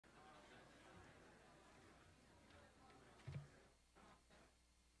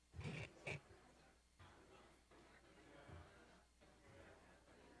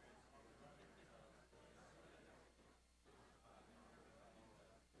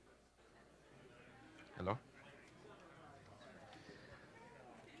Hello?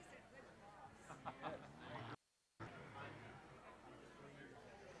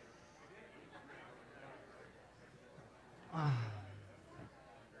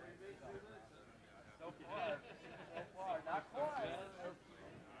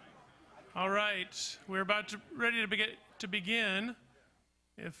 All right, we're ready to begin.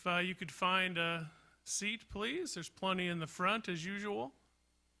 If you could find a seat, please. There's plenty in the front, as usual.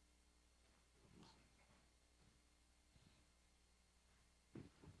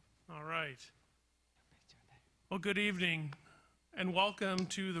 All right. Well, good evening, and welcome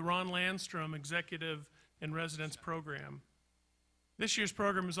to the Ron Landstrom Executive-in-Residence program. This year's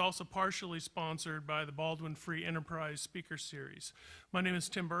program is also partially sponsored by the Baldwin Free Enterprise Speaker Series. My name is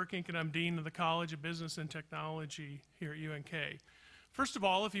Tim Burkink, and I'm Dean of the College of Business and Technology here at UNK. First of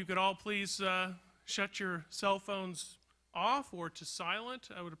all, if you could all please shut your cell phones off or to silent,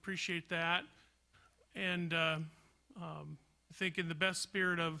 I would appreciate that. And I think in the best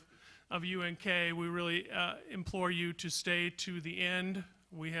spirit of UNK, we really implore you to stay to the end.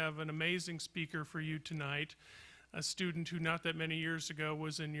 We have an amazing speaker for you tonight, a student who not that many years ago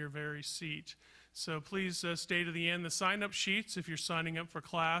was in your very seat. So please stay to the end. The sign-up sheets, if you're signing up for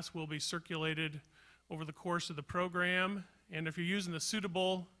class, will be circulated over the course of the program. And if you're using the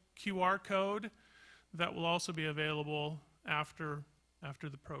suitable QR code, that will also be available after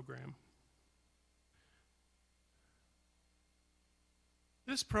the program.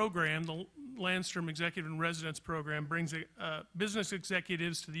 This program, the Landstrom Executive-in-Residence program, brings business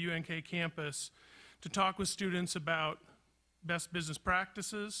executives to the UNK campus to talk with students about best business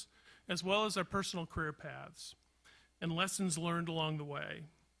practices, as well as our personal career paths and lessons learned along the way.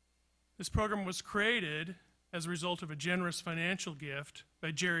 This program was created as a result of a generous financial gift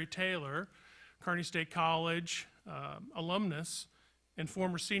by Jerry Taylor, Kearney State College alumnus and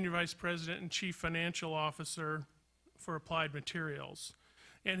former Senior Vice President and Chief Financial Officer for Applied Materials,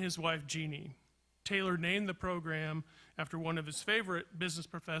 and his wife, Jeannie. Taylor named the program after one of his favorite business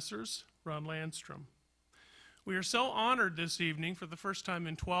professors, Ron Landstrom. We are so honored this evening, for the first time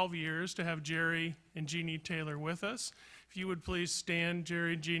in 12 years, to have Jerry and Jeannie Taylor with us. If you would please stand,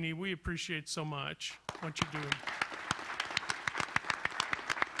 Jerry and Jeannie, we appreciate so much what you're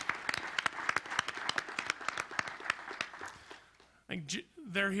doing.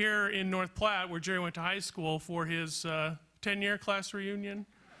 They're here in North Platte, where Jerry went to high school, for his 10-year class reunion.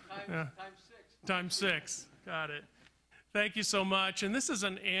 Times six. Got it. Thank you so much. And this is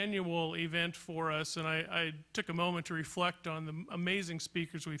an annual event for us, and I took a moment to reflect on the amazing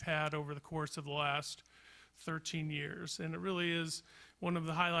speakers we've had over the course of the last 13 years. And it really is one of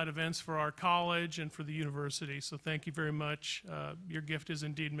the highlight events for our college and for the university. So thank you very much. Your gift is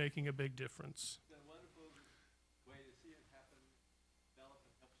indeed making a big difference. It's a wonderful way to see it happen, develop,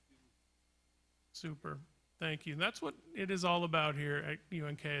 and help students. Super. Thank you. That's what it is all about here at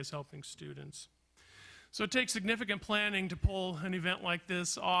UNK, is helping students. So it takes significant planning to pull an event like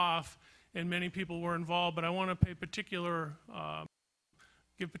this off, and many people were involved, but I want to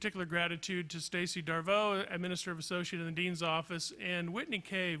give particular gratitude to Stacy Darvaux, Administrative Associate in the Dean's Office, and Whitney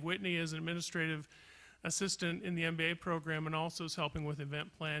Cave. Whitney is an Administrative Assistant in the MBA program and also is helping with event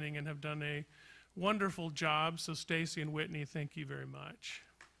planning and have done a wonderful job. So Stacy and Whitney, thank you very much.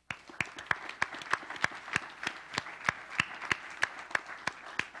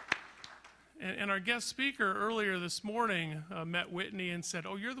 And our guest speaker earlier this morning met Whitney and said,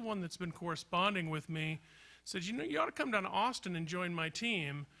 "Oh, you're the one that's been corresponding with me." Said, "You know, you ought to come down to Austin and join my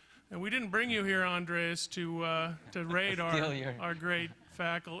team." And we didn't bring you here, Andres, to raid our great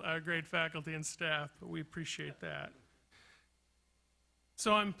faculty and staff, but we appreciate that.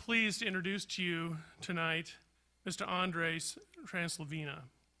 So I'm pleased to introduce to you tonight Mr. Andres Traslavina.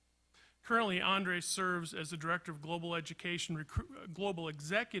 Currently, Andres serves as the Director of Global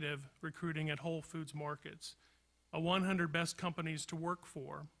Executive Recruiting at Whole Foods Markets, a 100 Best Companies to Work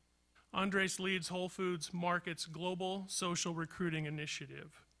For. Andres leads Whole Foods Markets' Global Social Recruiting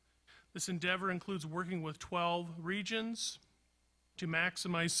Initiative. This endeavor includes working with 12 regions to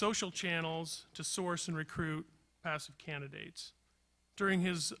maximize social channels to source and recruit passive candidates. During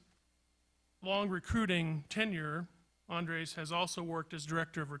his long recruiting tenure, Andres has also worked as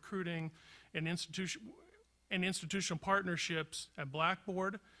Director of Recruiting and Institutional Partnerships at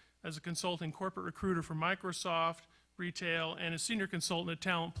Blackboard, as a consulting corporate recruiter for Microsoft, retail, and a senior consultant at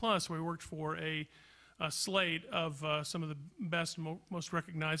Talent Plus, where he worked for a slate of some of the best and most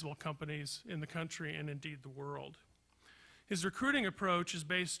recognizable companies in the country and indeed the world. His recruiting approach is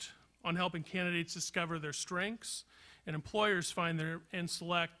based on helping candidates discover their strengths and employers find and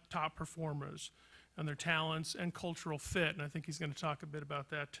select top performers and their talents and cultural fit, and I think he's going to talk a bit about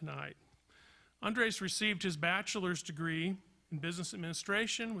that tonight. Andres received his bachelor's degree in business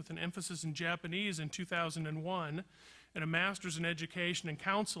administration with an emphasis in Japanese in 2001, and a master's in education and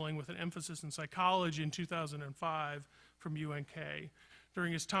counseling with an emphasis in psychology in 2005 from UNK.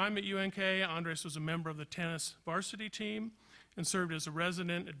 During his time at UNK, Andres was a member of the tennis varsity team and served as a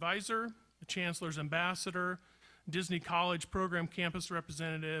resident advisor, a chancellor's ambassador, Disney College program campus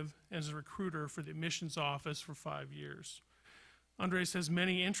representative, and as a recruiter for the admissions office for 5 years. Andres has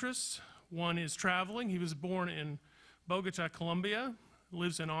many interests. One is traveling. He was born in Bogota, Colombia,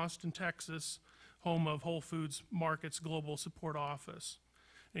 lives in Austin, Texas, home of Whole Foods Market's Global Support Office.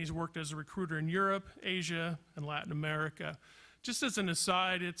 And he's worked as a recruiter in Europe, Asia, and Latin America. Just as an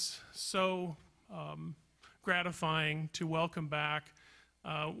aside, it's so gratifying to welcome back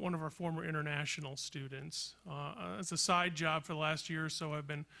one of our former international students. As a side job for the last year or so, I've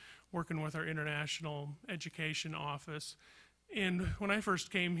been working with our international education office. And when I first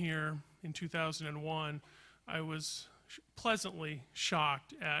came here in 2001, I was pleasantly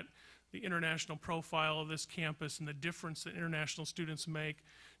shocked at the international profile of this campus and the difference that international students make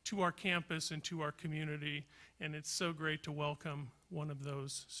to our campus and to our community. And it's so great to welcome one of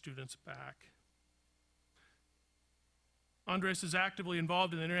those students back. Andres is actively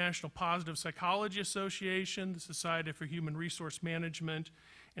involved in the International Positive Psychology Association, the Society for Human Resource Management,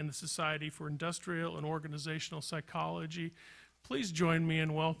 and the Society for Industrial and Organizational Psychology. Please join me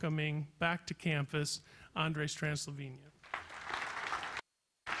in welcoming back to campus Andres Traslavina.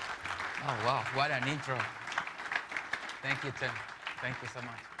 Oh, wow, what an intro. Thank you, Tim. Thank you so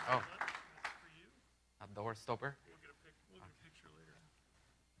much. Oh, a door stopper? We'll get a picture later.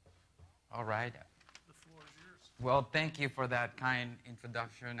 All right. The floor is yours. Well, thank you for that kind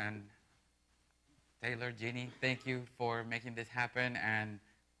introduction. And Taylor, Jeannie, thank you for making this happen. And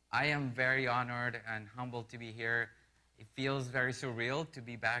I am very honored and humbled to be here. It feels very surreal to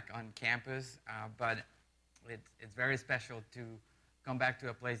be back on campus, but it's very special to come back to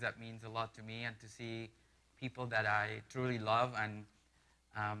a place that means a lot to me and to see people that I truly love. And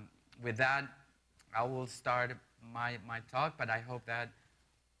with that, I will start my talk, but I hope that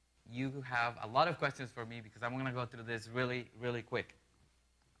you have a lot of questions for me because I'm going to go through this really, really quick.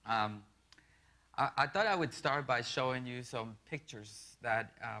 I thought I would start by showing you some pictures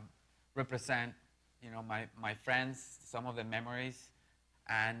that represent, you know, my friends, some of the memories,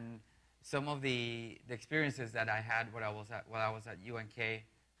 and some of the experiences that I had while I was at UNK.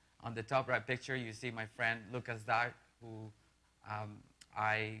 On the top right picture, you see my friend Lucas Dart, who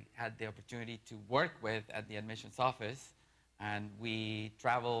I had the opportunity to work with at the admissions office, and we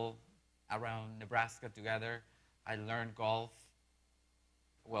traveled around Nebraska together. I learned golf.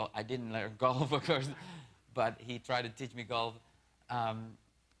 Well, I didn't learn golf, of course, but he tried to teach me golf.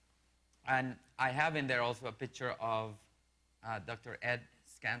 And I have in there also a picture of Dr. Ed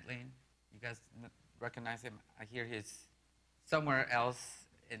Scantlin. You guys recognize him? I hear he's somewhere else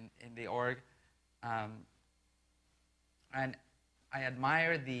in the org. And I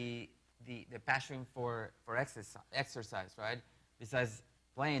admire the passion for exercise, right? Besides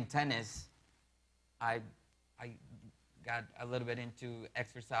playing tennis, I got a little bit into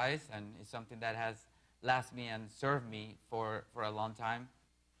exercise, and it's something that has lasted me and served me for a long time.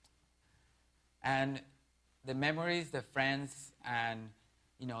 And the memories, the friends, and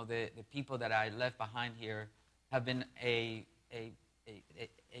you know, the people that I left behind here have been a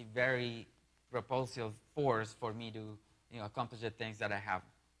very propulsive force for me to, you know, accomplish the things that I have.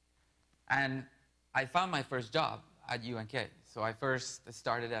 And I found my first job at UNK. So I first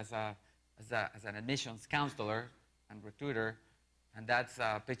started as an admissions counselor and recruiter, and that's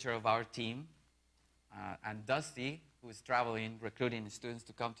a picture of our team. And Dusty, who is traveling, recruiting students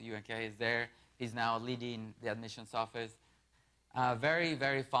to come to UNK, is there. He's now leading the admissions office. Very,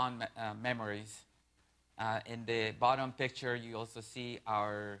 very fond memories. In the bottom picture, you also see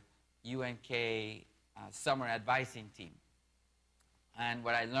our UNK summer advising team. And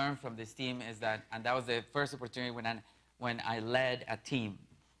what I learned from this team is that, and that was the first opportunity when I led a team.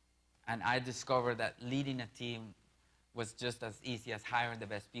 And I discovered that leading a team was just as easy as hiring the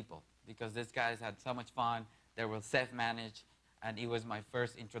best people, because these guys had so much fun, they were self-managed, and it was my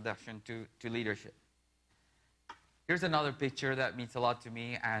first introduction to leadership. Here's another picture that means a lot to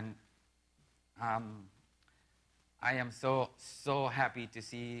me, and I am so happy to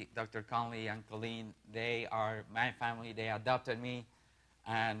see Dr. Conley and Colleen. They are my family. They adopted me,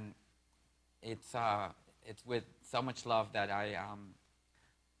 and it's with so much love that I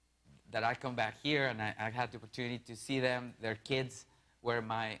come back here, and I had the opportunity to see them. Their kids were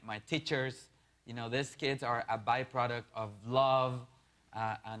my teachers. You know, these kids are a byproduct of love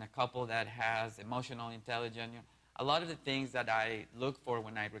and a couple that has emotional intelligence. a lot of the things that I look for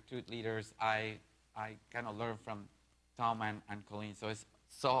when I recruit leaders, I kind of learn from Tom and Colleen. So it's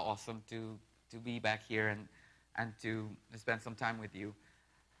so awesome to be back here and to spend some time with you.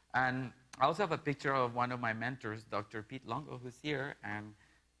 And I also have a picture of one of my mentors, Dr. Pete Longo, who's here. And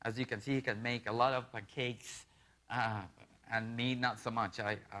as you can see, he can make a lot of pancakes, and me not so much.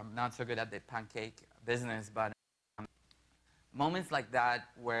 I'm not so good at the pancake business, but moments like that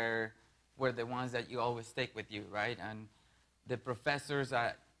were the ones that you always take with you, right? And the professors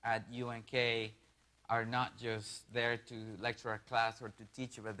at UNK are not just there to lecture a class or to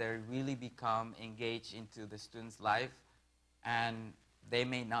teach you, but they really become engaged into the student's life. And they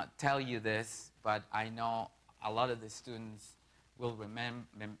may not tell you this, but I know a lot of the students will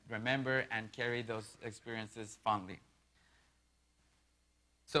remember and carry those experiences fondly.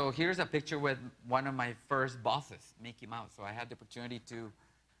 So here's a picture with one of my first bosses, Mickey Mouse. So I had the opportunity to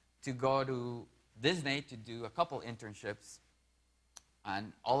go to Disney to do a couple internships.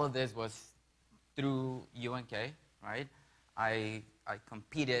 And all of this was through UNK, right? I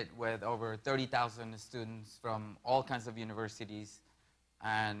competed with over 30,000 students from all kinds of universities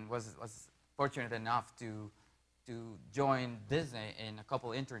and was fortunate enough to join Disney in a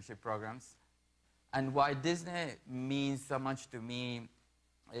couple internship programs. And why Disney means so much to me,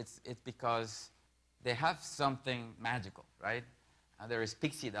 it's because they have something magical, right? There is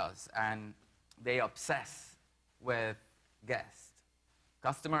pixie dust, and they obsess with guests.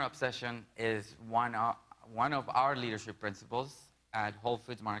 Customer obsession is one of our leadership principles at Whole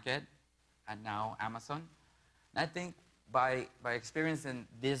Foods Market and now Amazon. And I think by experiencing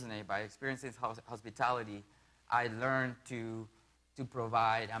Disney, by experiencing hospitality, I learned to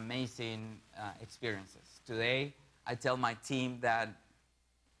provide amazing experiences. Today, I tell my team that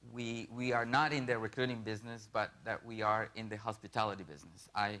we are not in the recruiting business, but that we are in the hospitality business.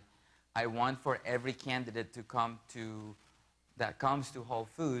 I want for every candidate that comes to Whole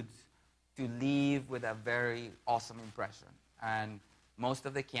Foods to leave with a very awesome impression. And most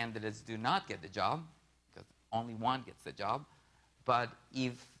of the candidates do not get the job, because only one gets the job. But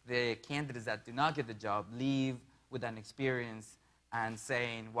if the candidates that do not get the job leave with an experience and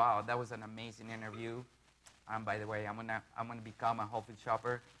saying, wow, that was an amazing interview, and by the way, I'm gonna become a Whole Foods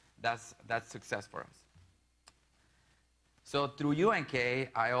shopper, that's success for us. So through UNK,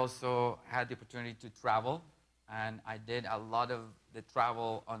 I also had the opportunity to travel, and I did a lot of the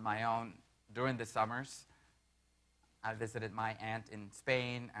travel on my own during the summers. I visited my aunt in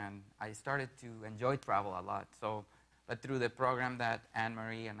Spain, and I started to enjoy travel a lot. But through the program that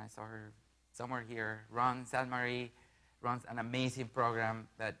Anne-Marie, and I saw her somewhere here, runs, Anne-Marie runs an amazing program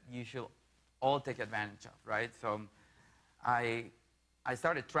that you should all take advantage of, right? So I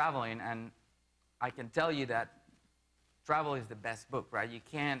started traveling, and I can tell you that travel is the best book, right? You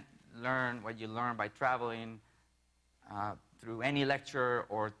can't learn what you learn by traveling through any lecture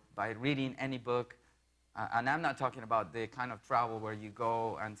or by reading any book. And I'm not talking about the kind of travel where you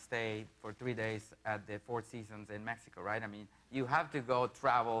go and stay for 3 days at the Four Seasons in Mexico, right? I mean, you have to go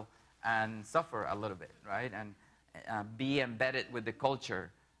travel and suffer a little bit, right? And be embedded with the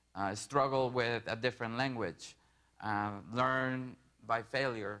culture, struggle with a different language, learn by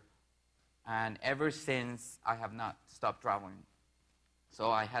failure. And ever since, I have not stopped traveling.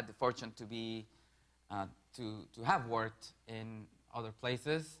 So I had the fortune to be, to have worked in other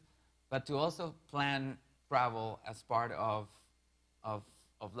places, but to also plan travel as part of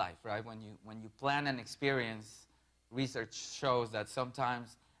life, right? When you plan an experience, research shows that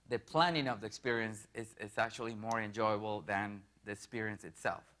sometimes the planning of the experience is actually more enjoyable than the experience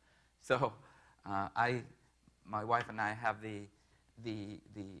itself. So my wife and I have the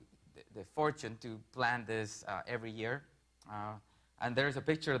fortune to plan this every year. And there's a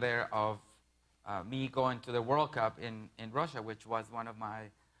picture there of me going to the World Cup in Russia, which was one of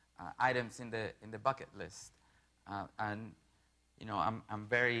my items in the bucket list. And you know, I'm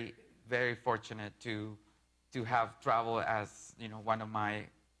very, very fortunate to have travel as, you know, one of my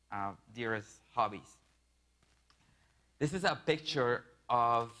dearest hobbies. This is a picture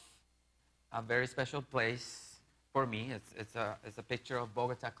of a very special place for me. It's a picture of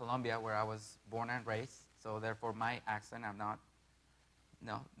Bogota, Colombia, where I was born and raised. So therefore, my accent, I'm not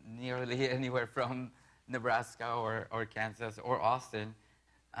nearly anywhere from Nebraska or Kansas or Austin.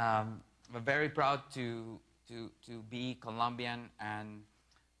 I'm very proud to be Colombian, and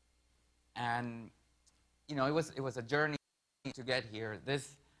you know, it was a journey to get here.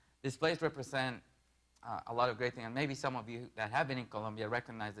 This place represents a lot of great things, and maybe some of you that have been in Colombia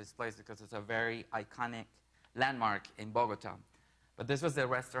recognize this place because it's a very iconic landmark in Bogota. But this was the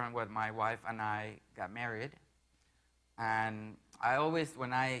restaurant where my wife and I got married, And I always,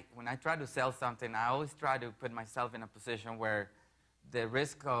 when I try to sell something, I always try to put myself in a position where the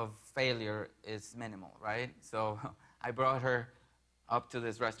risk of failure is minimal, right? So I brought her up to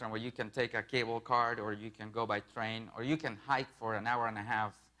this restaurant where you can take a cable card, or you can go by train, or you can hike for an hour and a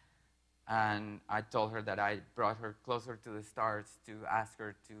half. And I told her that I brought her closer to the stars to ask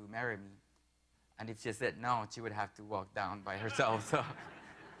her to marry me. And if she said no, she would have to walk down by herself. So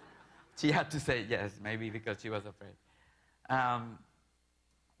she had to say yes, maybe because she was afraid.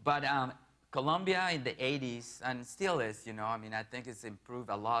 But Colombia in the 80s, and still is, you know, I mean, I think it's improved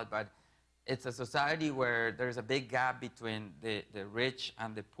a lot, but it's a society where there's a big gap between the rich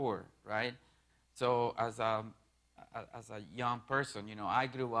and the poor, right? So as a young person, you know, I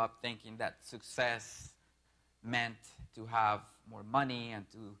grew up thinking that success meant to have more money and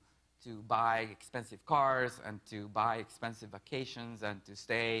to buy expensive cars and to buy expensive vacations and to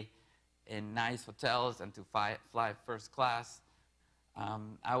stay in nice hotels and to fly first class.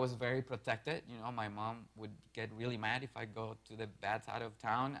 I was very protected. You know, my mom would get really mad if I go to the bad side of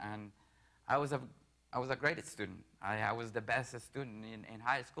town, and I was a great student. I was the best student in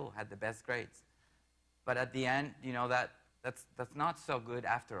high school, had the best grades. But at the end, you know, that's not so good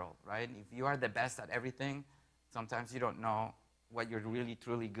after all, right? If you are the best at everything, sometimes you don't know what you're really,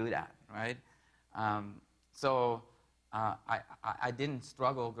 truly good at, right? So I didn't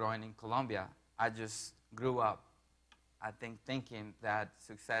struggle growing in Colombia. I just grew up, I think, thinking that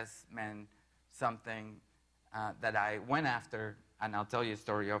success meant something that I went after, and I'll tell you a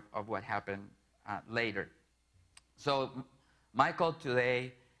story of what happened later. So my call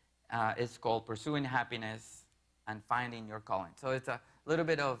today is called Pursuing Happiness and Finding Your Calling. So it's a little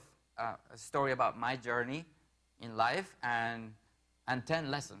bit of a story about my journey in life and 10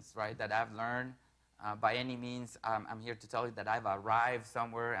 lessons, right, that I've learned. By any means, I'm here to tell you that I've arrived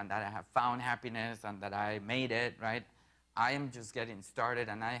somewhere and that I have found happiness and that I made it, right? I am just getting started,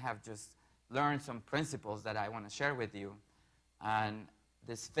 and I have just learned some principles that I want to share with you. And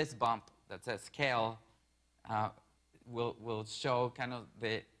this fist bump that says scale will show kind of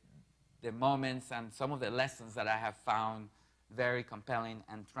the moments and some of the lessons that I have found very compelling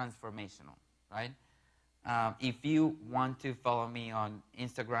and transformational, right? If you want to follow me on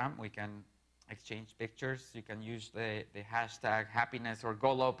Instagram, we can exchange pictures. You can use the hashtag happiness or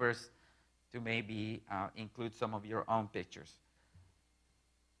goalopers to maybe include some of your own pictures.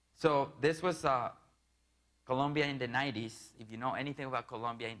 So this was Colombia in the 90s. If you know anything about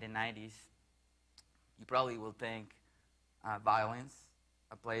Colombia in the 90s, you probably will think violence,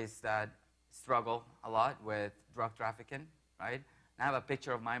 a place that struggled a lot with drug trafficking, right? And I have a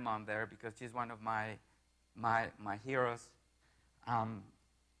picture of my mom there because she's one of my heroes.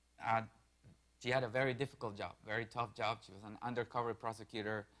 She had a very difficult job, very tough job. She was an undercover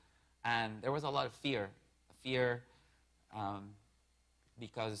prosecutor, and there was a lot of fear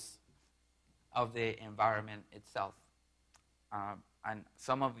because of the environment itself. And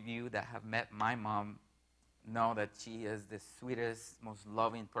some of you that have met my mom know that she is the sweetest, most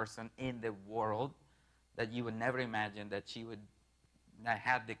loving person in the world, that you would never imagine that she would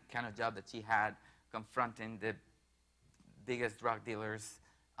have the kind of job that she had, confronting the biggest drug dealers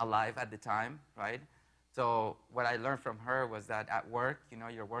alive at the time, right? So what I learned from her was that at work, you know,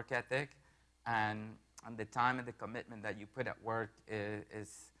 your work ethic and the time and the commitment that you put at work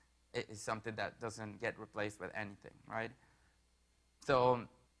is something that doesn't get replaced with anything, right? So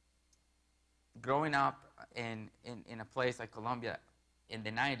growing up in a place like Colombia in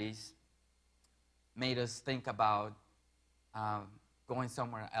the 90s made us think about going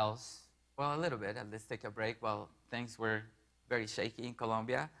somewhere else. Well, a little bit, let's take a break. Well, things were very shaky in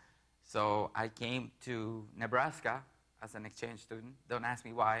Colombia. So I came to Nebraska as an exchange student. Don't ask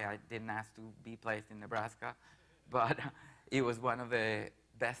me why I didn't ask to be placed in Nebraska, but it was one of the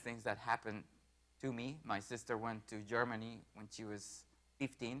best things that happened to me. My sister went to Germany when she was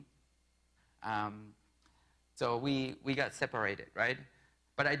 15. So we got separated, right?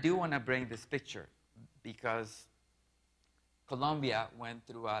 But I do want to bring this picture because Colombia went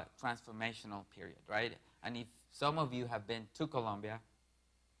through a transformational period, right? And if some of you have been to Colombia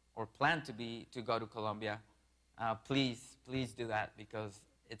or plan to go to Colombia, please do that, because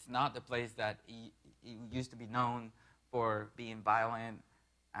it's not the place that it used to be known for being violent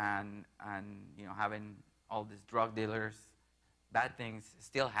and you know, having all these drug dealers. Bad things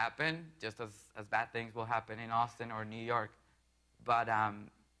still happen, just as bad things will happen in Austin or New York. But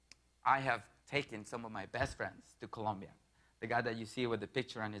I have taken some of my best friends to Colombia. The guy that you see with the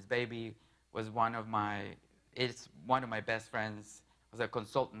picture and his baby was one of my best friends, was a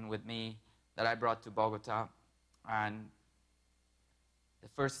consultant with me that I brought to Bogota. And the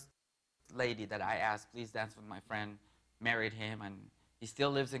first lady that I asked, please dance with my friend, married him, and he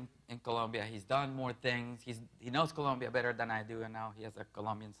still lives in Colombia. He's done more things. He knows Colombia better than I do, and now he has a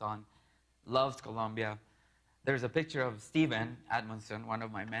Colombian son. Loves Colombia. There's a picture of Steven Edmondson, one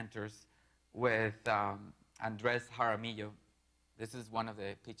of my mentors, with Andres Jaramillo. This is one of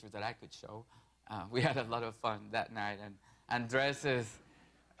the pictures that I could show. We had a lot of fun that night, and Andres is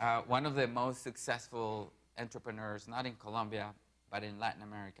one of the most successful entrepreneurs, not in Colombia, but in Latin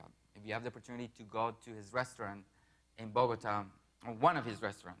America. If you have the opportunity to go to his restaurant in Bogota, or one of his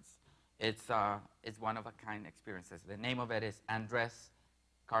restaurants, it's one-of-a-kind experiences. The name of it is Andres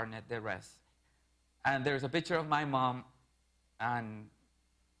Carnet de Res. And there's a picture of my mom and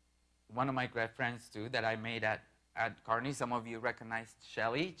one of my great friends, too, that I made at Kearney. Some of you recognized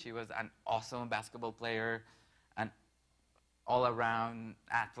Shelly. She was an awesome basketball player, an all-around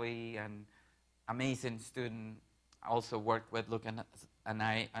athlete, and amazing student. I also worked with Luke and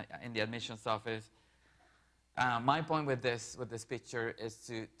I in the admissions office. My point with this picture is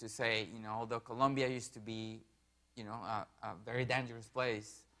to say, you know, although Colombia used to be, you know, a very dangerous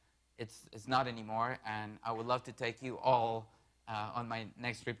place, it's not anymore, and I would love to take you all on my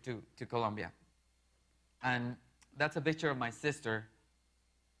next trip to Colombia. And that's a picture of my sister,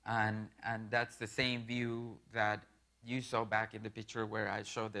 and that's the same view that you saw back in the picture where I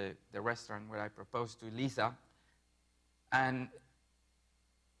showed the restaurant where I proposed to Lisa. And,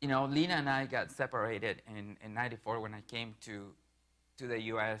 you know, Lina and I got separated in '94 when I came to the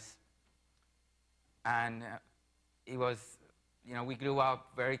U.S. And it was, you know, we grew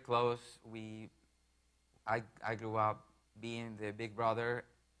up very close. I grew up being the big brother,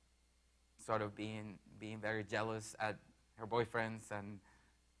 sort of being very jealous at her boyfriends. And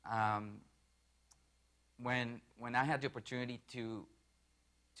when I had the opportunity to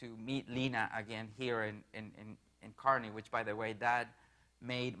meet Lina again here in Kearney, which, by the way, Dad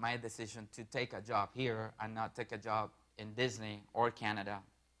made my decision to take a job here and not take a job in Disney or Canada.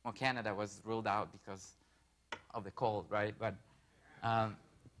 Well, Canada was ruled out because of the cold, right? But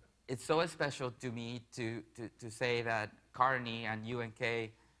it's so special to me to say that Kearney and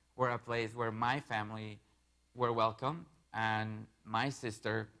UNK were a place where my family were welcome, and my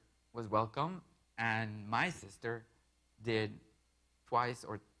sister was welcome, and my sister did twice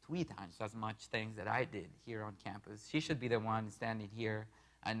or 3 times as much things that I did here on campus. She should be the one standing here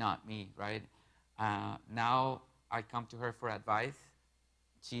and not me, right? Now I come to her for advice.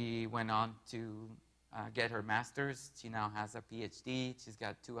 She went on to get her master's. She now has a PhD. She's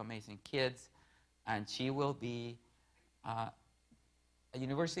got 2 amazing kids, and she will be a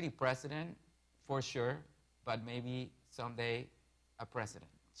university president for sure, but maybe someday a president.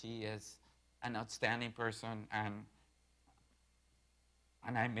 She is an outstanding person, and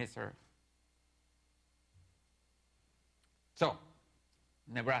I miss her. So,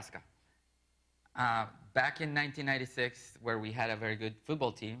 Nebraska. Back in 1996, where we had a very good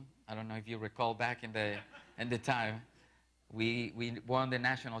football team, I don't know if you recall back in the time, we won the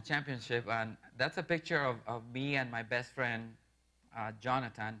national championship, and that's a picture of me and my best friend,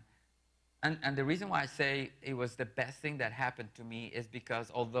 Jonathan. And the reason why I say it was the best thing that happened to me is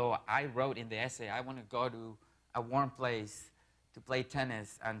because although I wrote in the essay, I want to go to a warm place to play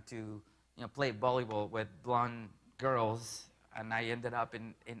tennis and to play volleyball with blonde girls, and I ended up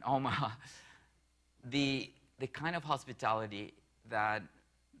in Omaha. The kind of hospitality that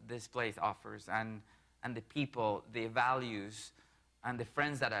this place offers, and the people, the values, and the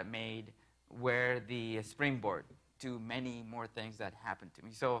friends that I made were the springboard to many more things that happened to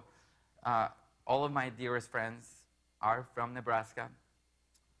me. So all of my dearest friends are from Nebraska,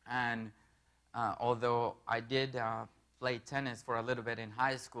 and although I did play tennis for a little bit in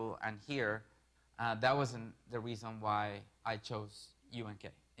high school and here, that wasn't the reason why I chose UNK.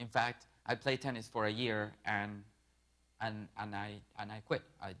 In fact, I played tennis for a year, and I quit.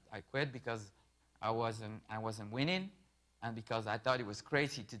 I quit because I wasn't winning, and because I thought it was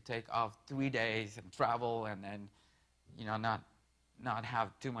crazy to take off 3 days and travel, and then not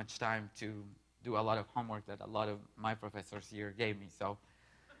have too much time to do a lot of homework that a lot of my professors here gave me. So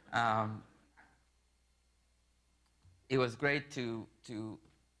it was great to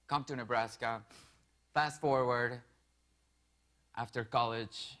come to Nebraska. Fast forward, after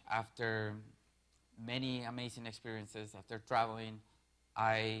college, after many amazing experiences, after traveling,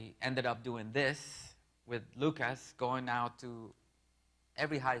 I ended up doing this with Lucas, going out to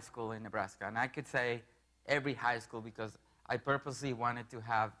every high school in Nebraska. And I could say every high school because I purposely wanted to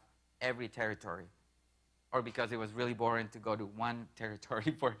have every territory, or because it was really boring to go to one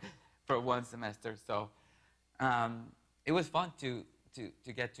territory for one semester. So it was fun to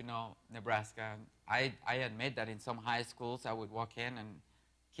get to know Nebraska. I admit that in some high schools I would walk in and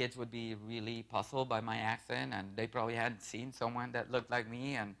kids would be really puzzled by my accent, and they probably hadn't seen someone that looked like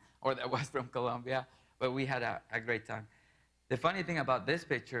me or that was from Colombia, but we had a great time. The funny thing about this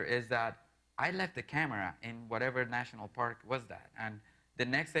picture is that I left the camera in whatever national park was that, and the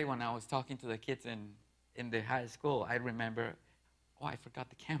next day when I was talking to the kids in the high school, I remember, oh, I forgot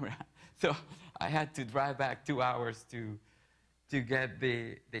the camera. So I had to drive back 2 hours to get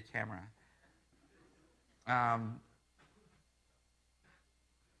the camera.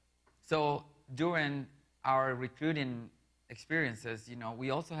 So during our recruiting experiences, we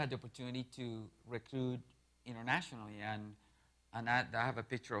also had the opportunity to recruit internationally. And I have a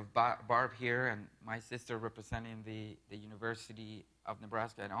picture of Barb here and my sister representing the University of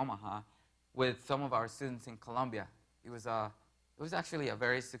Nebraska in Omaha with some of our students in Colombia. It was actually a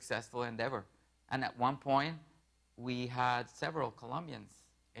very successful endeavor. And at one point, we had several Colombians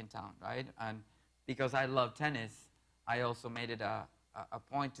in town, right? And because I love tennis, I also made it a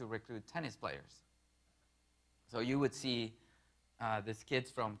point to recruit tennis players. So you would see these kids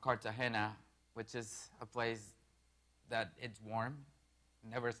from Cartagena, which is a place that it's warm,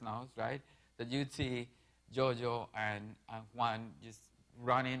 never snows, right? So you'd see Jojo and Juan just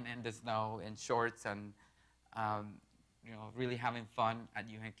running in the snow in shorts and really having fun at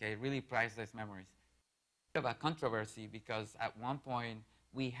UNK, really priceless memories. Of a controversy because at one point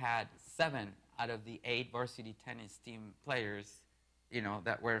we had 7 out of the 8 varsity tennis team players,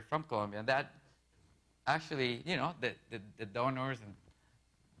 that were from Colombia. And that actually, the donors and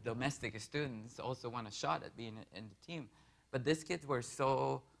domestic students also want a shot at being in the team. But these kids were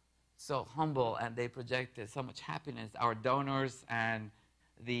so humble, and they projected so much happiness. Our donors and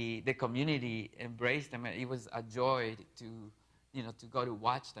the community embraced them. It was a joy to go to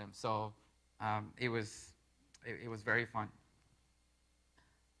watch them. So it was very fun.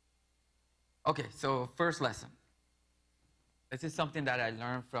 Okay, so first lesson. This is something that I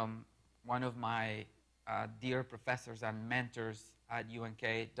learned from one of my dear professors and mentors at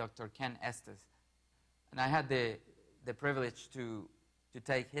UNK, Dr. Ken Estes. And I had the privilege to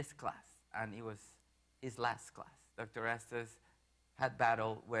take his class, and it was his last class. Dr. Estes had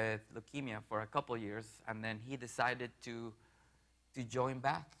battled with leukemia for a couple years, and then he decided to join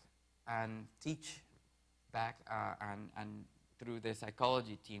back and teach back and through the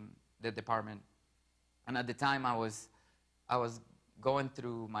psychology team, the department. And at the time, I was going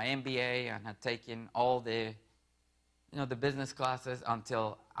through my MBA and had taken all the business classes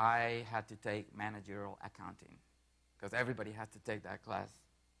until I had to take managerial accounting, because everybody has to take that class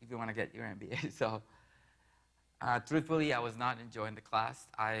if you want to get your MBA. So truthfully, I was not enjoying the class.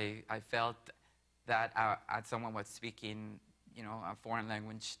 I felt that someone was speaking, a foreign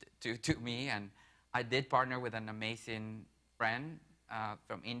language to me, and I did partner with an amazing friend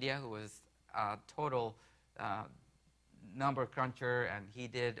from India who was a total number cruncher, and he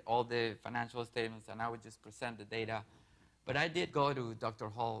did all the financial statements, and I would just present the data. But I did go to Dr.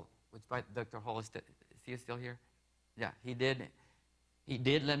 Hall, Dr. Hall is he still here? Yeah, he did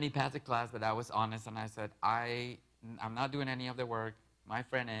let me pass the class, but I was honest, and I said, I'm not doing any of the work. My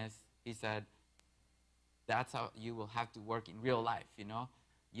friend is. He said, that's how you will have to work in real life,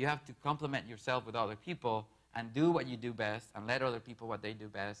 You have to complement yourself with other people and do what you do best and let other people what they do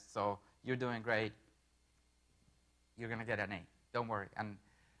best. So you're doing great. You're going to get an A. Don't worry. And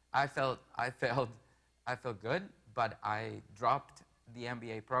I felt good, but I dropped the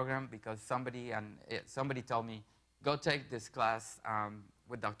MBA program because somebody told me, go take this class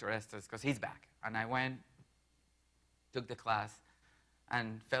with Dr. Estes because he's back. And I went, took the class,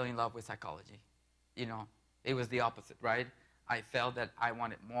 and fell in love with psychology. It was the opposite, right? I felt that I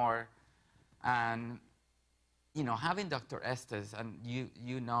wanted more. And, having Dr. Estes, and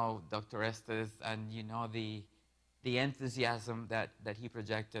you know Dr. Estes, and you know the enthusiasm that he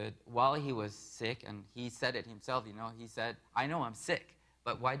projected while he was sick, and he said it himself, he said, I know I'm sick,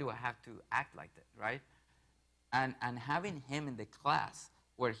 but why do I have to act like that, right? And having him in the class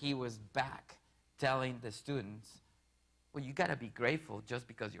where he was back telling the students, well, you got to be grateful just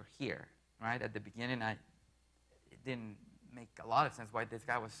because you're here, right? At the beginning, it didn't make a lot of sense why this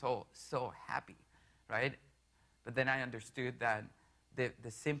guy was so happy, right? But then I understood that the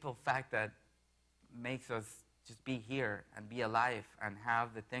simple fact that makes us just be here and be alive and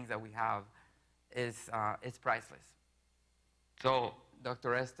have the things that we have is priceless. So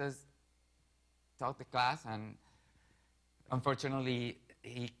Dr. Estes taught the class, and unfortunately,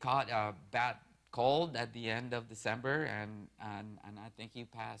 he caught a bad cold at the end of December, and I think he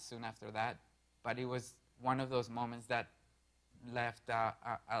passed soon after that. But it was one of those moments that left a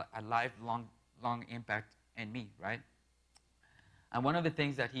lifelong impact in me, right? And one of the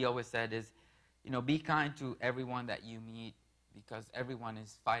things that he always said is, be kind to everyone that you meet because everyone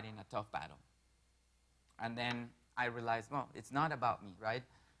is fighting a tough battle. And then I realized, well, it's not about me, right?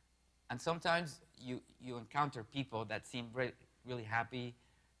 And sometimes you encounter people that seem really happy,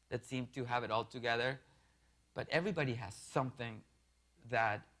 that seem to have it all together, but everybody has something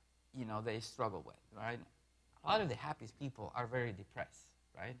that, you know, they struggle with, right? A lot of the happiest people are very depressed,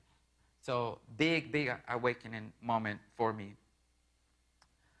 right? So big awakening moment for me.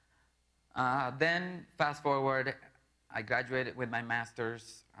 Then fast forward, I graduated with my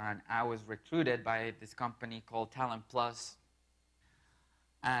master's, and I was recruited by this company called Talent Plus.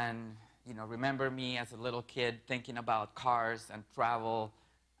 And, you know, remember me as a little kid thinking about cars and travel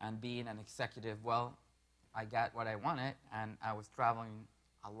and being an executive. Well, I got what I wanted, and I was traveling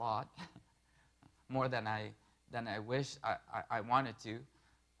a lot, more than I wish I wanted to.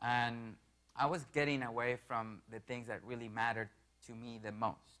 And I was getting away from the things that really mattered to me the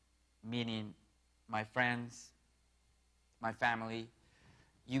most, meaning my friends, my family.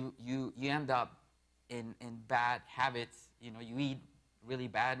 You end up in bad habits. You know, you eat really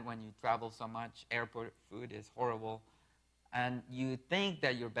bad when you travel so much. Airport food is horrible. And you think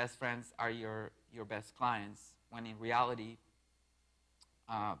that your best friends are your best clients, when in reality,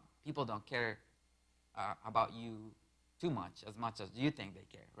 people don't care about you too much as you think they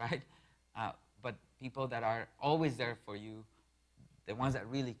care, right? But people that are always there for you, the ones that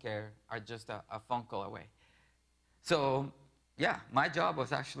really care, are just a phone call away. So, yeah, my job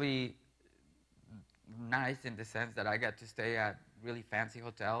was actually nice in the sense that I got to stay at really fancy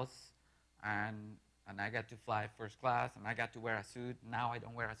hotels, and I got to fly first class, and I got to wear a suit. Now I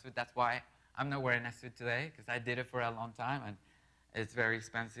don't wear a suit. That's why I'm not wearing a suit today, because I did it for a long time, and it's very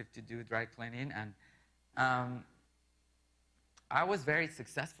expensive to do dry cleaning. And I was very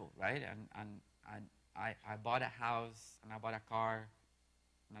successful, right? And I bought a house, and I bought a car,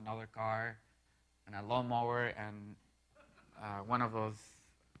 and another car, and a lawnmower, and one of those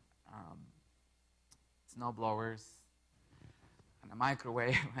snow blowers, and a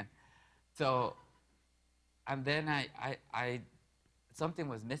microwave. So, and then I something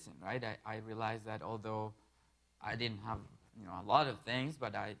was missing, right? I realized that although I didn't have, you know, a lot of things,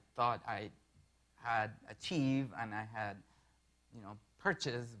 but I thought I had achieved, and I had, you know,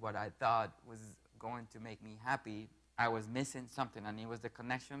 purchased what I thought was going to make me happy. I was missing something, and it was the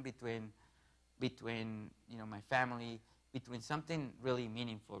connection between you know, my family, between something really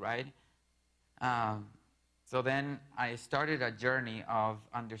meaningful, right? So then I started a journey of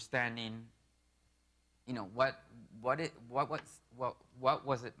understanding, you know, what was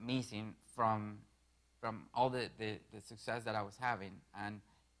it missing from all the success that I was having. And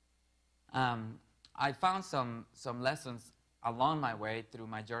I found some lessons along my way through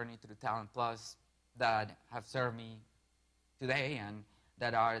my journey through Talent Plus that have served me today, and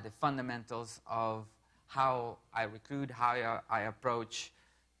that are the fundamentals of how I recruit, how I approach,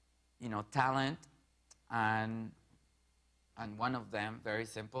 you know, talent. And one of them, very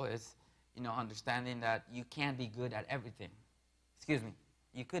simple, is, you know, understanding that you can't be good at everything. Excuse me,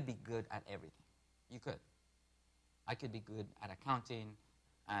 you could be good at everything. You could. I could be good at accounting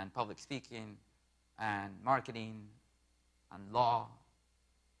and public speaking and marketing and law,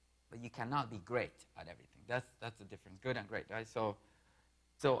 but you cannot be great at everything. That's the difference, good and great, right? So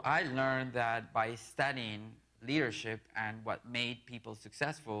I learned that by studying leadership and what made people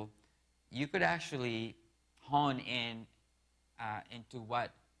successful, you could actually hone in into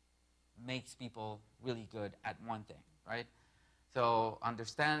what makes people really good at one thing, right? So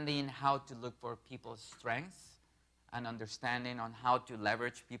understanding how to look for people's strengths, and understanding on how to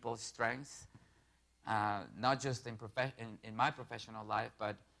leverage people's strengths, not just in my professional life,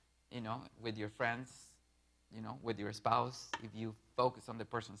 but, you know, with your friends, you know, with your spouse. If you focus on the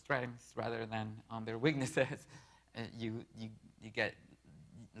person's strengths rather than on their weaknesses, you get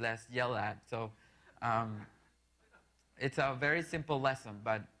less yelled at. So it's a very simple lesson,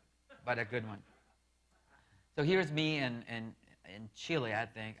 but a good one. So here's me in Chile, I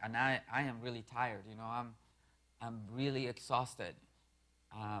think, and I am really tired. You know, I'm really exhausted.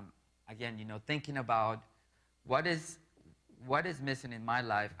 Again, you know, thinking about what is missing in my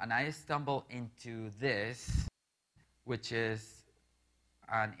life, and I stumble into this, which is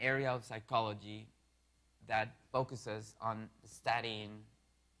an area of psychology that focuses on studying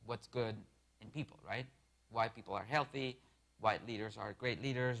what's good in people, right? Why people are healthy, why leaders are great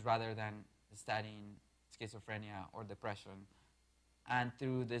leaders, rather than studying schizophrenia or depression. And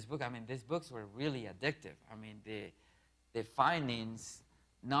through this book, I mean, these books were really addictive. I mean, the findings,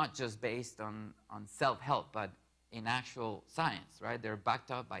 not just based on self-help, but in actual science, right? They're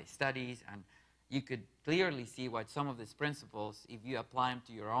backed up by studies, and you could clearly see what some of these principles, if you apply them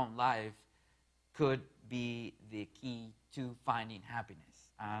to your own life, could be the key to finding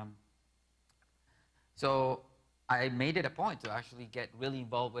happiness. So I made it a point to actually get really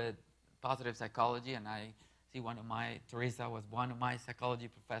involved with positive psychology, and I see Teresa was one of my psychology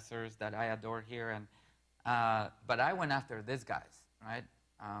professors that I adore here, and but I went after these guys, right?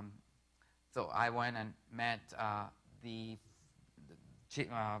 So I went and met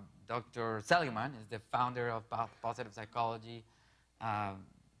Dr. Seligman is the founder of positive psychology.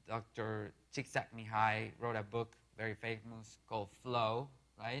 Dr. Csikszentmihalyi wrote a book, very famous, called Flow,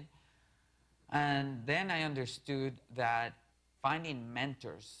 right? And then I understood that finding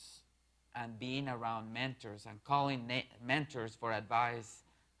mentors and being around mentors and calling mentors for advice,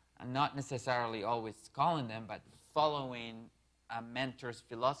 and not necessarily always calling them, but following a mentor's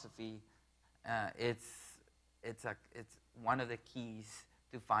philosophy, it's one of the keys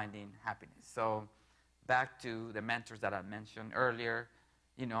to finding happiness. So back to the mentors that I mentioned earlier,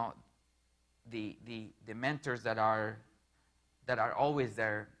 you know, the mentors that are always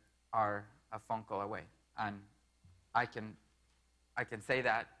there are a phone call away. And I can say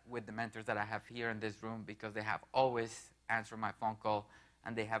that with the mentors that I have here in this room, because they have always answered my phone call,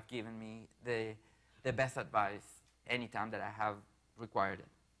 and they have given me the best advice anytime that I have required it.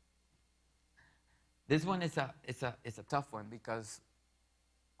 This one is a tough one, because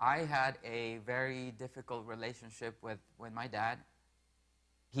I had a very difficult relationship with my dad.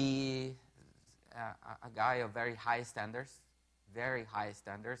 He, a guy of very high standards.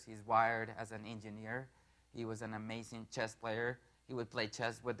 He's wired as an engineer. He was an amazing chess player. He would play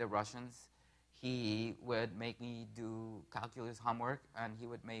chess with the Russians. He would make me do calculus homework, and he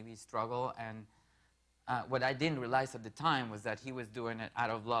would make me struggle. And what I didn't realize at the time was that he was doing it out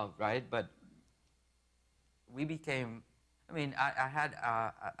of love, right? But we became, I had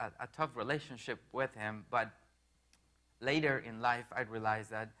a tough relationship with him, but later in life I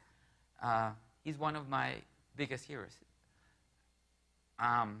realized that he's one of my biggest heroes.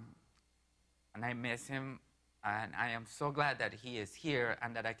 And I miss him, and I am so glad that he is here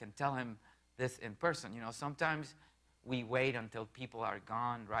and that I can tell him this in person. You know, sometimes we wait until people are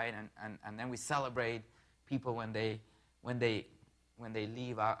gone, right? And then we celebrate people when they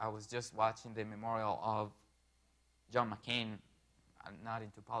leave. I was just watching the memorial of John McCain. I'm not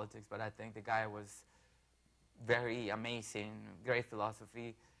into politics, but I think the guy was very amazing, great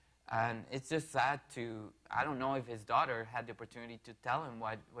philosophy. And it's just sad I don't know if his daughter had the opportunity to tell him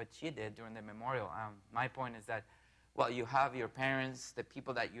what she did during the memorial. My point is that, well, you have your parents, the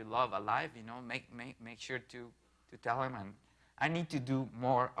people that you love alive, you know, make sure to tell him. And I need to do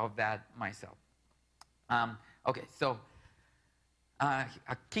more of that myself. Okay, so a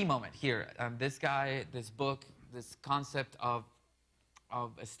key moment here. This book, this concept of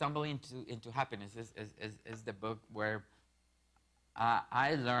stumbling into happiness is the book where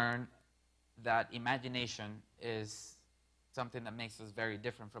I learned that imagination is something that makes us very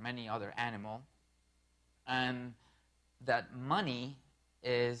different from any other animal, and that money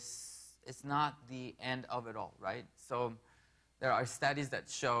is not the end of it all, right? So there are studies that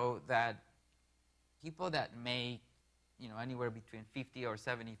show that people that make, you know, anywhere between $50,000 or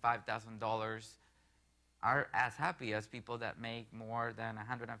 $75,000 are as happy as people that make more than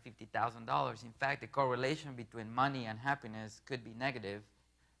 $150,000. In fact, the correlation between money and happiness could be negative,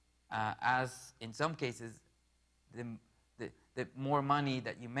 as in some cases, the more money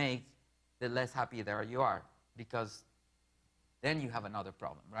that you make, the less happy there you are, because then you have another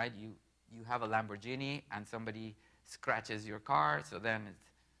problem, right? You have a Lamborghini and somebody scratches your car, so then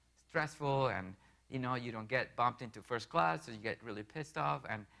it's stressful, and you know, you don't get bumped into first class, so you get really pissed off.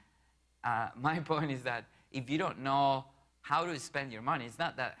 And my point is that if you don't know how to spend your money, it's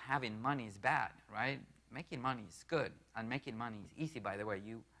not that having money is bad, right? Making money is good, and making money is easy, by the way.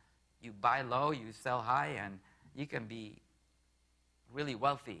 You buy low, you sell high, and you can be really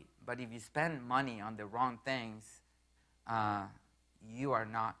wealthy. But if you spend money on the wrong things, you are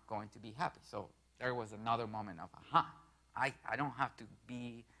not going to be happy. So there was another moment of, I don't have to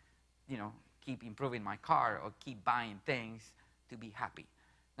be, you know, keep improving my car or keep buying things to be happy.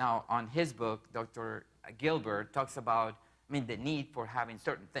 Now, on his book, Dr. Gilbert talks about, the need for having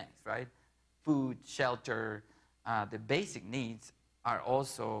certain things, right? Food, shelter, the basic needs are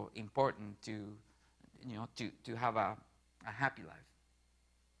also important to have a happy life.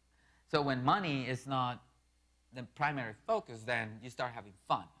 So when money is not the primary focus, then you start having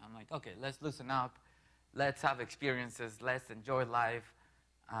fun. I'm like, okay, let's loosen up. Let's have experiences. Let's enjoy life.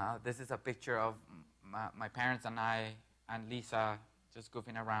 This is a picture of my parents and I and Lisa just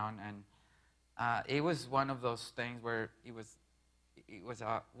goofing around, and it was one of those things where it was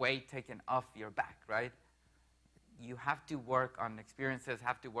a weight taken off your back, right? you have to work on experiences,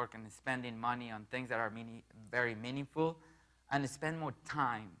 have to work on spending money on things that are very meaningful, and spend more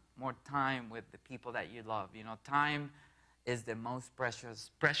time with the people that you love. You know, time is the most precious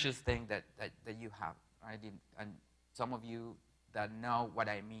thing that you have, right? And some of you that know what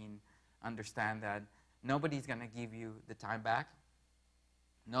I mean understand that nobody's going to give you the time back.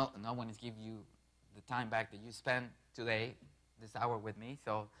 No one is giving you the time back that you spent today, this hour with me.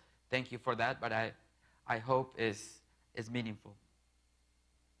 So thank you for that, but I hope is meaningful.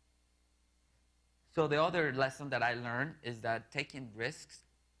 So the other lesson that I learned is that taking risks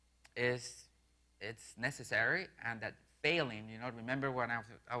it's necessary, and that failing, you know, remember when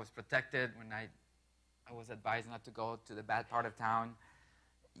I was protected, when I was advised not to go to the bad part of town,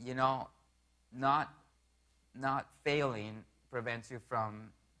 you know, not failing prevents you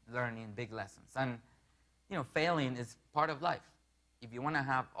from learning big lessons. And, you know, failing is part of life. If you want to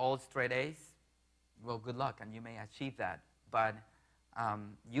have all straight A's, well, good luck, and you may achieve that. But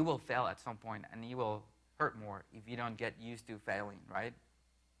you will fail at some point, and you will hurt more if you don't get used to failing, right?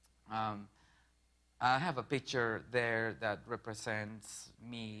 I have a picture there that represents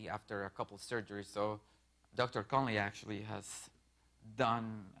me after a couple of surgeries. So Dr. Conley actually has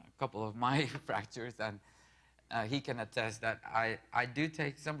done a couple of my fractures, and he can attest that I do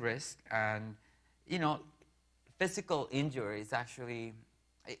take some risk. And, you know, physical injury is actually,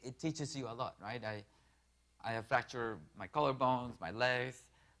 it teaches you a lot, right? I have fractured my collarbones, my legs,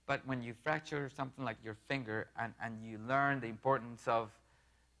 but when you fracture something like your finger and you learn the importance of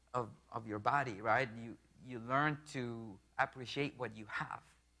your body, right? You learn to appreciate what you have,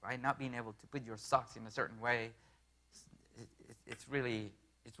 right? Not being able to put your socks in a certain way, it's really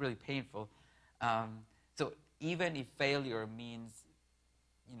painful. So even if failure means,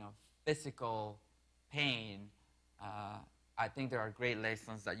 you know, physical pain, I think there are great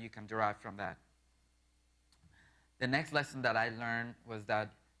lessons that you can derive from that. The next lesson that I learned was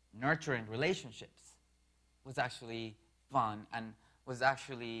that nurturing relationships was actually fun and was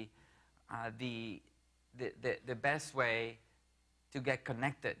actually the best way to get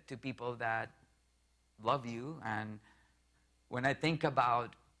connected to people that love you. And when I think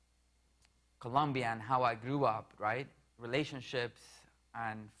about Colombia and how I grew up, right, relationships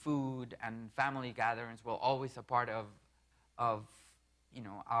and food and family gatherings were always a part of you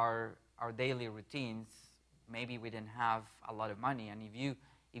know, our daily routines. Maybe we didn't have a lot of money, and if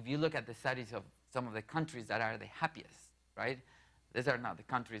you look at the studies of some of the countries that are the happiest, right, these are not the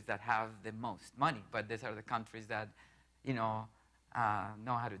countries that have the most money, but these are the countries that, you know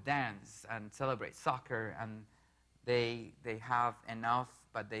how to dance and celebrate soccer, and they have enough,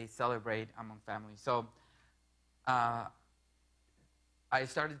 but they celebrate among families. So I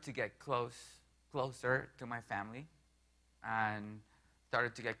started to get closer to my family, and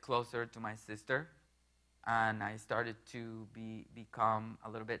started to get closer to my sister, and I started to become a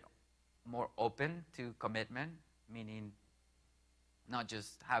little bit more open to commitment, meaning not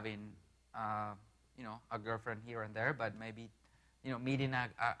just having you know, a girlfriend here and there, but maybe, you know, meeting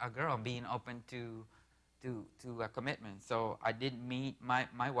a girl and being open to a commitment. So I did meet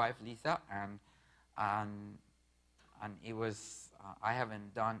my wife Lisa, and it was I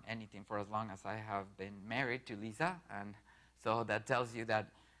haven't done anything for as long as I have been married to Lisa, and so that tells you that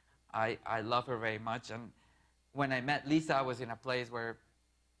I love her very much. And when I met Lisa, I was in a place where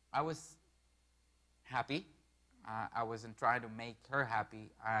I was happy. I wasn't trying to make her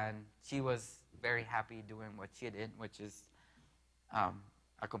happy, and she was very happy doing what she did, which is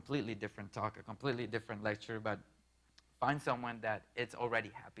a completely different talk, a completely different lecture, but find someone that is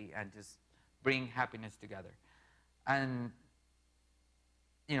already happy and just bring happiness together. And,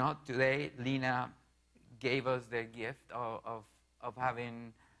 you know, today Lena gave us the gift of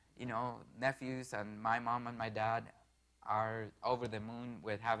having, you know, nephews, and my mom and my dad are over the moon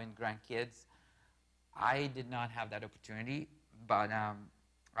with having grandkids. I did not have that opportunity, but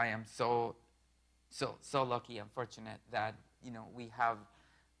I am so lucky and fortunate that, you know, we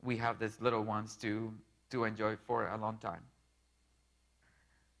have these little ones to enjoy for a long time.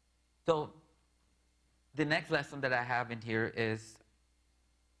 So the next lesson that I have in here is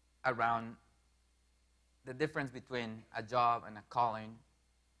around the difference between a job and a calling,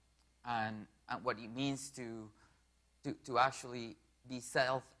 and what it means to actually be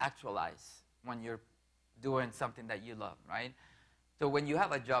self-actualized when you're doing something that you love, right? So when you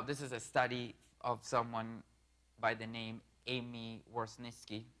have a job, this is a study of someone by the name Amy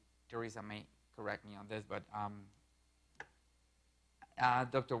Wozniacki. Teresa may correct me on this, but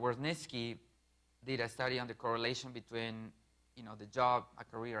Dr. Wozniacki did a study on the correlation between, you know, the job, a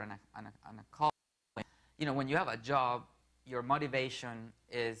career, and a calling. You know, when you have a job, your motivation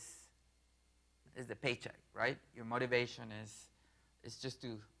is is the paycheck, right? Your motivation is just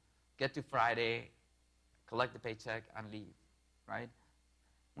to get to Friday, collect the paycheck, and leave, right?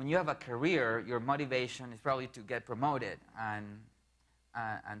 When you have a career, your motivation is probably to get promoted and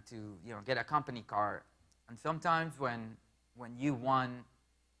to get a company car. And sometimes when you want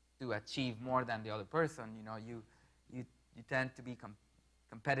to achieve more than the other person, you tend to be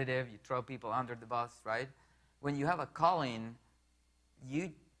competitive. You throw people under the bus, right? When you have a calling,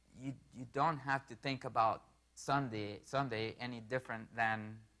 you don't have to think about Sunday any different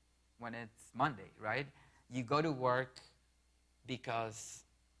than when it's Monday, right? You go to work because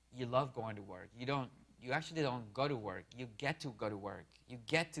you love going to work. You actually don't go to work. You get to go to work. You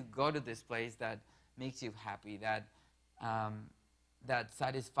get to go to this place that makes you happy, that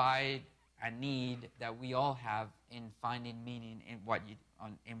satisfies a need that we all have in finding meaning in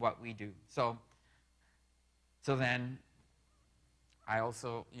what we do. So then I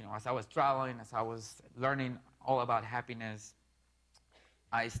also, as I was traveling, as I was learning all about happiness,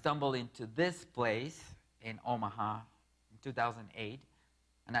 I stumbled into this place in Omaha in 2008,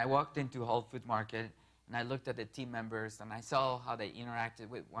 and I walked into Whole Foods Market, and I looked at the team members, and I saw how they interacted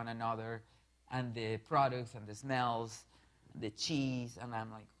with one another, and the products, and the smells, the cheese, and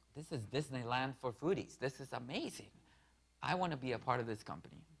I'm like, this is Disneyland for foodies. This is amazing. I want to be a part of this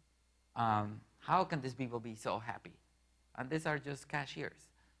company. How can these people be so happy? And these are just cashiers.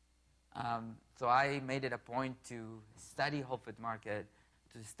 So I made it a point to study Whole Foods Market,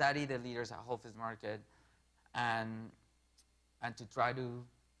 to study the leaders at Whole Foods Market, and to try to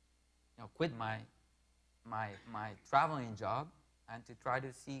quit my traveling job and to try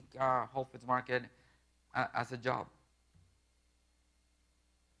to seek Whole Foods Market as a job.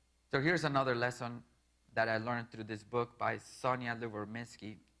 So here's another lesson that I learned through this book by Sonia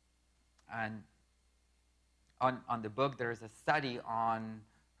Lubomirsky. And on the book, there is a study on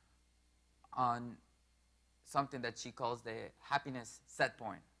something that she calls the happiness set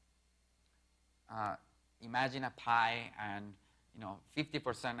point. Imagine a pie, and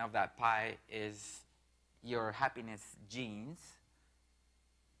 50% of that pie is your happiness genes.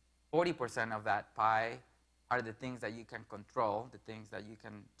 40% of that pie are the things that you can control, the things that you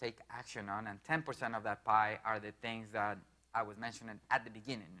can take action on, and 10% of that pie are the things that I was mentioning at the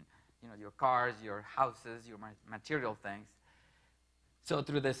beginning. Your cars, your houses, your material things. So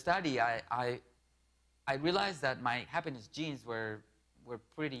through the study, I realized that my happiness genes were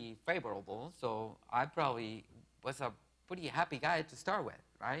pretty favorable. So I probably was a pretty happy guy to start with,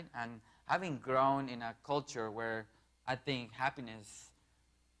 right? And having grown in a culture where I think happiness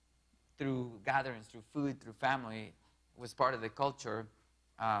through gatherings, through food, through family was part of the culture,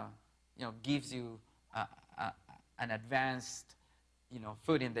 gives you an advanced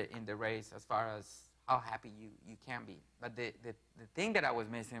foot in the race as far as how happy you can be. But the thing that I was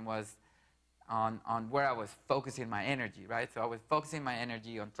missing was on where I was focusing my energy, right? So I was focusing my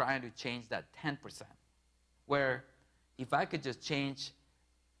energy on trying to change that 10%, where if I could just change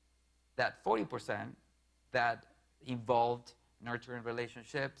that 40% that involved nurturing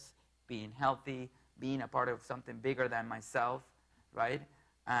relationships, being healthy, being a part of something bigger than myself, right?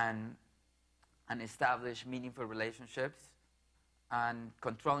 And establish meaningful relationships, and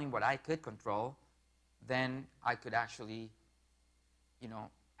controlling what I could control, then I could actually,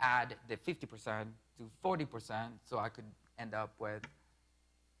 add the 50% to 40%, so I could end up with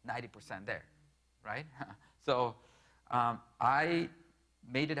 90% there, right? So I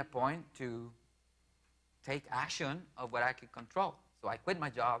made it a point to take action of what I could control. So I quit my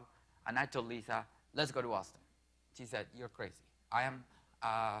job, and I told Lisa, let's go to Austin. She said, you're crazy. I am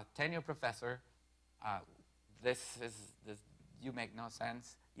a tenure professor. You make no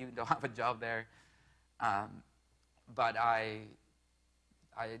sense. You don't have a job there. But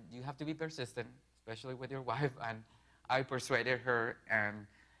you have to be persistent, especially with your wife. And I persuaded her, and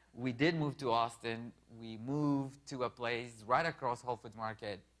we did move to Austin. We moved to a place right across Whole Foods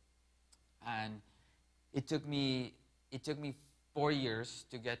Market. And it took me 4 years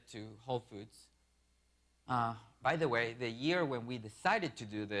to get to Whole Foods. By the way, the year when we decided to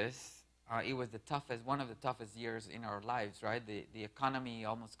do this, it was one of the toughest years in our lives, right? The economy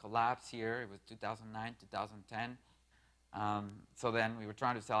almost collapsed here. It was 2009, 2010. So then we were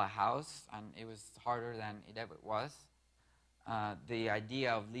trying to sell a house, and it was harder than it ever was. The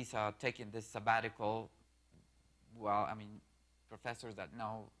idea of Lisa taking this sabbatical, well, I mean, professors that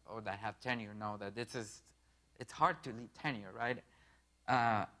know or that have tenure know that it's hard to leave tenure, right?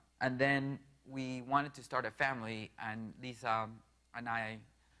 And then we wanted to start a family, and Lisa and I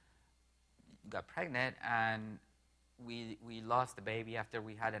got pregnant, and we lost the baby after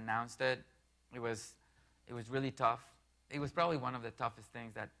we had announced it. It was really tough. It was probably one of the toughest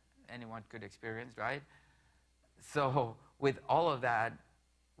things that anyone could experience, right? So with all of that,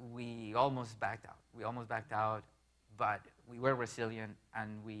 we almost backed out. We almost backed out, but we were resilient,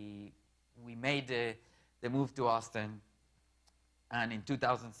 and we made the move to Austin. And in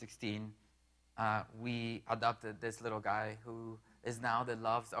 2016, we adopted this little guy who is now the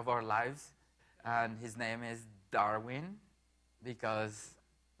love of our lives. And his name is Darwin, because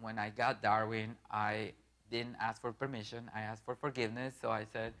when I got Darwin, I didn't ask for permission. I asked for forgiveness. So I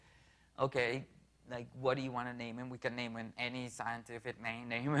said, okay, like, what do you want to name him? We can name him any scientific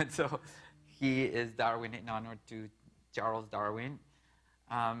name it. So he is Darwin in honor to Charles Darwin.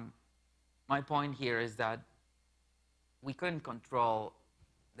 My point here is that we couldn't control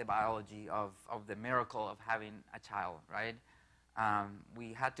the biology of the miracle of having a child, right?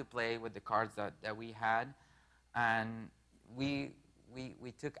 We had to play with the cards that we had, and we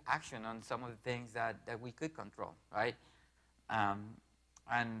took action on some of the things that we could control, right?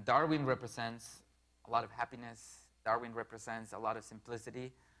 And Darwin represents a lot of happiness. Darwin represents a lot of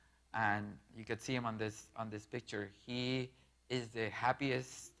simplicity, and you could see him on this picture. He is the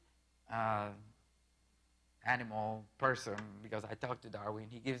happiest animal person, because I talked to Darwin.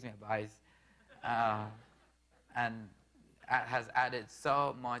 He gives me advice, and has added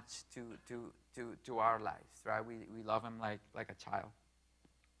so much to our lives, right? We love him like a child.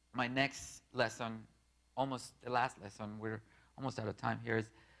 My next lesson, almost the last lesson, we're almost out of time here, is,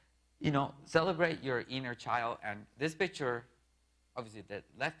 celebrate your inner child. And this picture, obviously the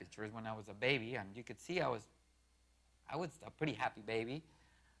left picture, is when I was a baby, and you could see I was a pretty happy baby.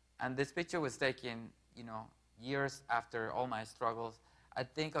 And this picture was taken, years after all my struggles. I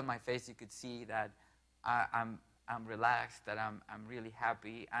think on my face you could see that I'm relaxed, that I'm really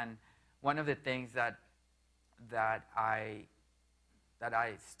happy. And one of the things that I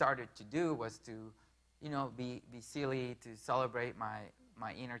started to do was to, be silly, to celebrate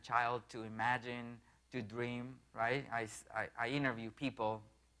my inner child, to imagine, to dream, right? I interview people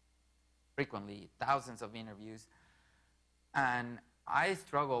frequently, thousands of interviews, and I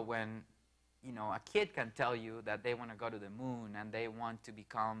struggle when, a kid can tell you that they want to go to the moon and they want to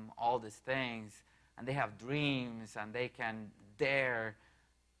become all these things, and they have dreams and they can dare.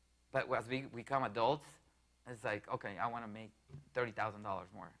 But as we become adults, it's like, okay, I want to make $30,000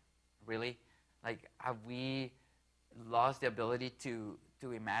 more. Really? Like, have we lost the ability to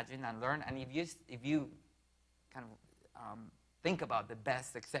imagine and learn? And if you kind of think about the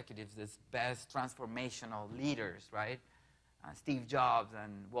best executives, the best transformational leaders, right? Steve Jobs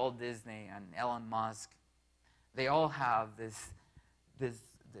and Walt Disney and Elon Musk, they all have this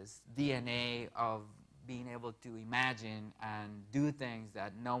DNA of being able to imagine and do things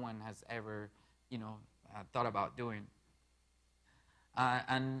that no one has ever, thought about doing.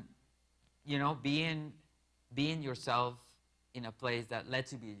 And being yourself in a place that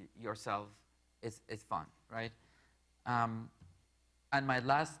lets you be yourself is fun, right? And my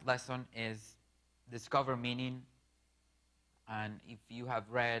last lesson is discover meaning. And if you have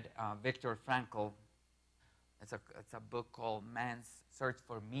read Viktor Frankl, it's a book called Man's Search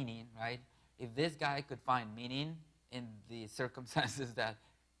for Meaning, right? If this guy could find meaning in the circumstances that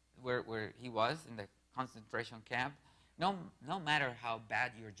where he was in the concentration camp, no matter how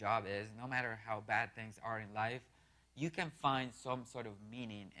bad your job is, no matter how bad things are in life, you can find some sort of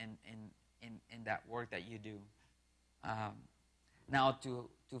meaning in that work that you do. Now, to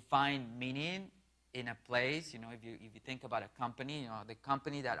find meaning in a place, if you think about a company, the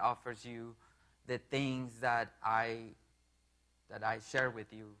company that offers you the things that I share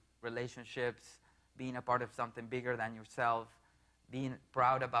with you, relationships, being a part of something bigger than yourself, being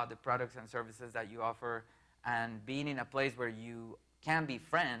proud about the products and services that you offer, and being in a place where you can be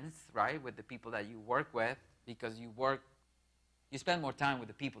friends, right, with the people that you work with, because you spend more time with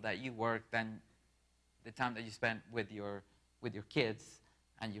the people that you work than the time that you spend with your kids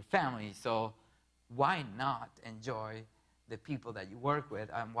and your family. So why not enjoy the people that you work with,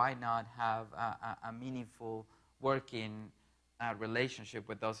 and why not have a meaningful working relationship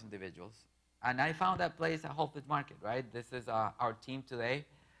with those individuals? And I found that place at Whole Foods Market, right? This is our team today.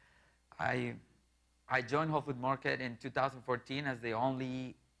 I joined Whole Foods Market in 2014 as the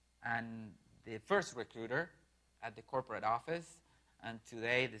only and the first recruiter at the corporate office. And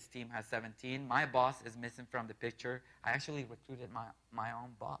today this team has 17. My boss is missing from the picture. I actually recruited my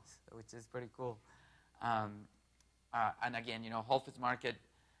own boss, which is pretty cool. And again, Whole Foods Market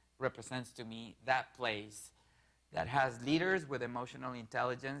represents to me that place that has leaders with emotional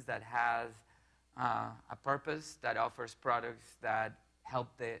intelligence, that has a purpose, that offers products that help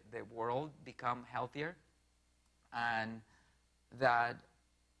the world become healthier, and that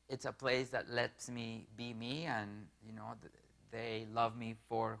it's a place that lets me be me. And They love me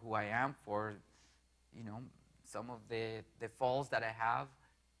for who I am, for, you know, some of the faults that I have.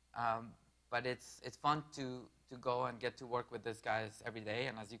 But it's fun to go and get to work with these guys every day.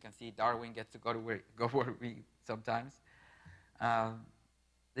 And as you can see, Darwin gets to go where we sometimes.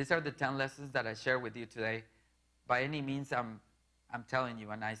 These are the 10 lessons that I share with you today. By any means, I'm telling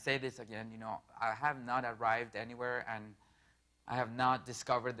you, and I say this again, you know, I have not arrived anywhere, and I have not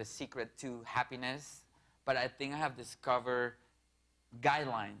discovered the secret to happiness, but I think I have discovered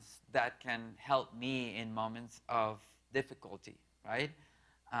guidelines that can help me in moments of difficulty, right?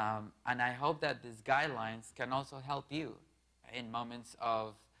 And I hope that these guidelines can also help you in moments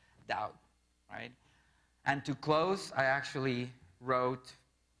of doubt, right? And to close, I actually wrote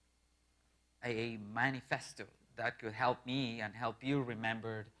a manifesto that could help me and help you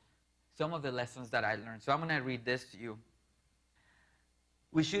remember some of the lessons that I learned. So I'm going to read this to you.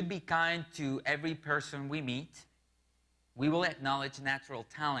 We should be kind to every person we meet. We will acknowledge natural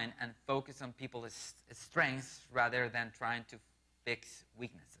talent and focus on people's strengths rather than trying to fix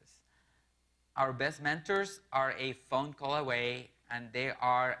weaknesses. Our best mentors are a phone call away, and they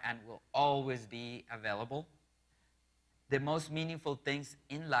are and will always be available. The most meaningful things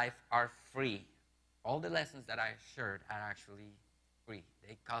in life are free. All the lessons that I shared are actually free.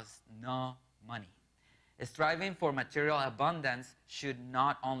 They cost no money. Striving for material abundance should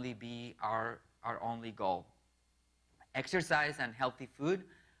not only be our only goal. Exercise and healthy food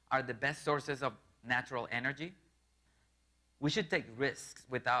are the best sources of natural energy. We should take risks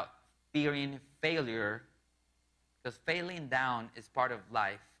without fearing failure, because failing down is part of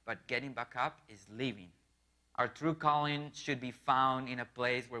life, but getting back up is living. Our true calling should be found in a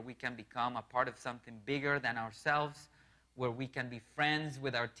place where we can become a part of something bigger than ourselves, where we can be friends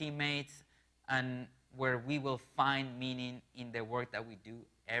with our teammates, and where we will find meaning in the work that we do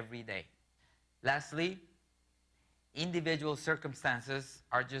every day. Lastly, individual circumstances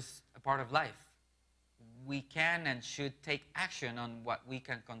are just a part of life. We can and should take action on what we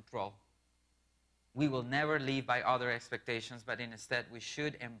can control. We will never live by other expectations, but instead we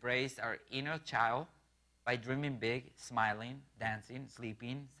should embrace our inner child by dreaming big, smiling, dancing,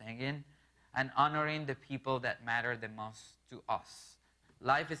 sleeping, singing, and honoring the people that matter the most to us.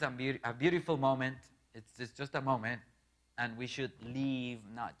 Life is a beautiful moment. It's just a moment, and we should live,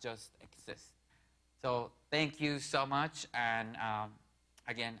 not just exist. So thank you so much, and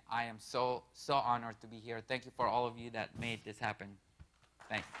again, I am so honored to be here. Thank you for all of you that made this happen.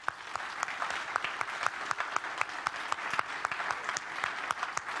 Thanks.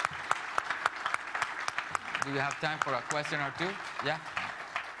 Do you have time for a question or two? Yeah?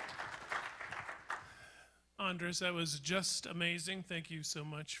 Andres, that was just amazing. Thank you so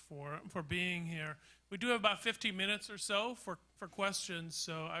much for being here. We do have about 15 minutes or so for questions,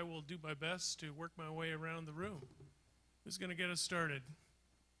 so I will do my best to work my way around the room. Who's going to get us started?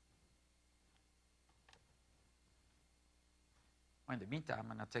 In the meantime,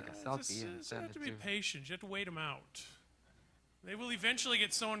 I'm going to take a selfie and You send have it to be patient. You have to wait them out. They will eventually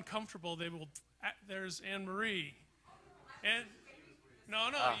get so uncomfortable, they will... There's Anne-Marie. No,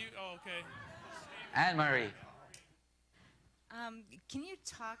 you... Oh, okay. Anne-Marie. Can you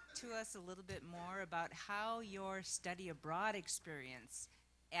talk to us a little bit more about how your study abroad experience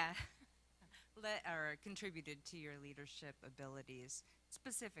contributed to your leadership abilities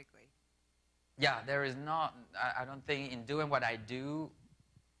specifically? Yeah, there is not, I don't think in doing what I do,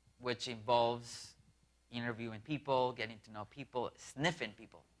 which involves interviewing people, getting to know people, sniffing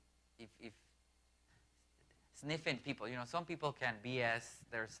people. If sniffing people, you know, some people can BS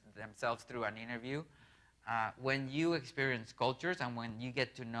themselves through an interview. When you experience cultures and when you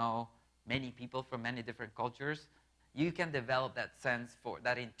get to know many people from many different cultures, you can develop that sense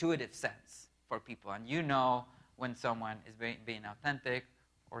that intuitive sense for people. And you know when someone is being authentic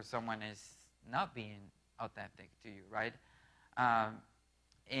or someone is not being authentic to you, right?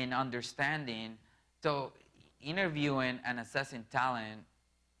 In understanding, so interviewing and assessing talent,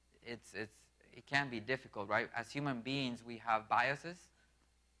 it can be difficult, right? As human beings, we have biases,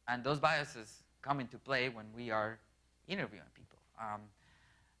 and those biases come into play when we are interviewing people.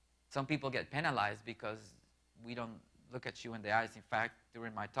 Some people get penalized because we don't look at you in the eyes. In fact,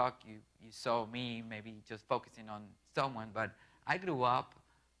 during my talk, you saw me maybe just focusing on someone, but I grew up,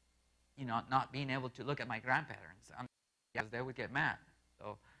 you know, not being able to look at my grandparents because they would get mad.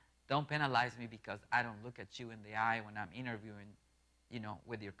 So don't penalize me because I don't look at you in the eye when I'm interviewing, you know,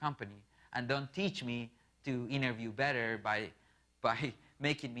 with your company. And don't teach me to interview better by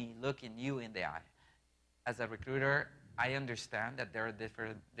making me look you in the eye. As a recruiter, I understand that there are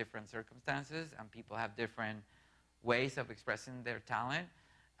different circumstances and people have different ways of expressing their talent,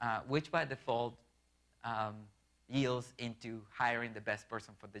 which by default, yields into hiring the best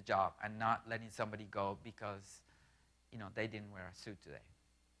person for the job and not letting somebody go because, they didn't wear a suit today.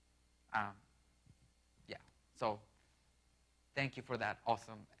 Yeah, so thank you for that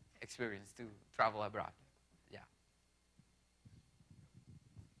awesome experience to travel abroad. Yeah.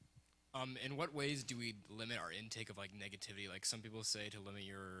 In what ways do we limit our intake of negativity? Like some people say to limit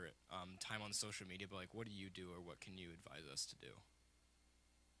your time on social media, but what do you do, or what can you advise us to do?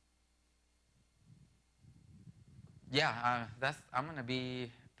 Yeah, I'm gonna be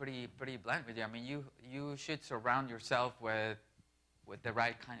pretty blunt with you. I mean, you should surround yourself with the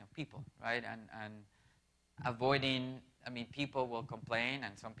right kind of people, right? And avoiding. I mean, people will complain,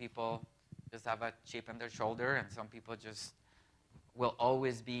 and some people just have a chip on their shoulder, and some people just will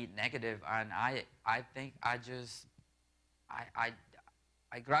always be negative. And I think I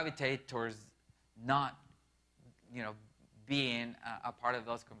gravitate towards not, being a part of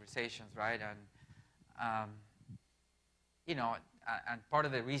those conversations, right? And and part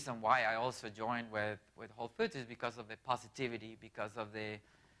of the reason why I also joined with Whole Foods is because of the positivity, because of the,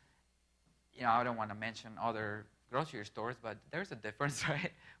 I don't want to mention other grocery stores, but there's a difference,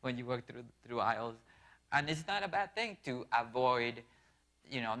 right, when you walk through aisles. And it's not a bad thing to avoid,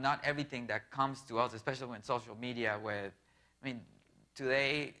 not everything that comes to us, especially when social media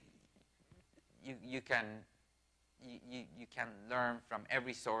today you can learn from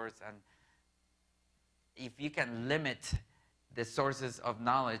every source, and if you can limit the sources of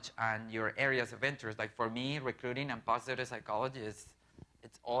knowledge and your areas of interest, like for me, recruiting and positive psychology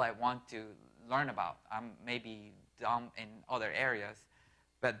it's all I want to learn about. I'm maybe dumb in other areas,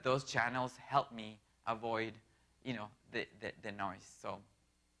 but those channels help me avoid, the noise. So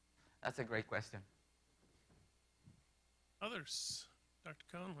that's a great question. Others, Dr.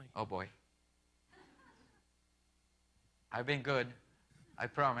 Conley. Oh boy. I've been good, I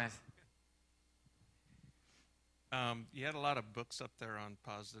promise. You had a lot of books up there on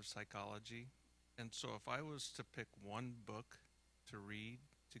positive psychology, and so if I was to pick one book to read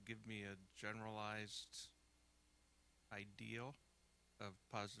to give me a generalized ideal of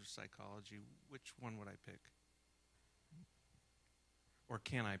positive psychology, which one would I pick? Or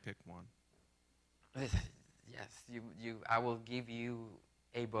can I pick one? Yes, I will give you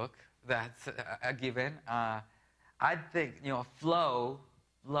a book. That's a given. I think, flow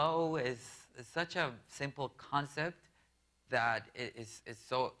is such a simple concept that it's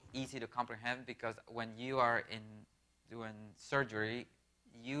so easy to comprehend, because when you are doing surgery,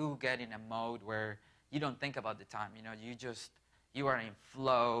 you get in a mode where you don't think about the time. You are in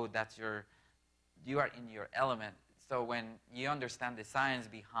flow. You are in your element. So when you understand the science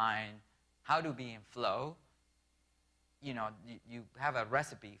behind how to be in flow, you have a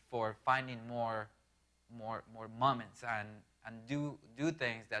recipe for finding more moments and do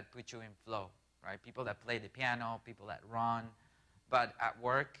things that put you in flow, right? People that play the piano, people that run, but at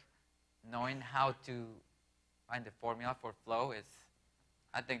work, knowing how to find the formula for flow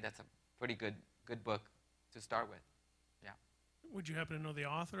I think that's a pretty good book to start with. Yeah. Would you happen to know the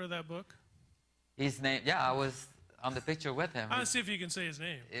author of that book? His name, yeah, I was on the picture with him. I'll see if you can say his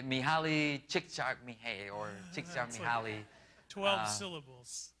name. Mihaly Csikszentmihalyi, or Csikszentmihalyi. 12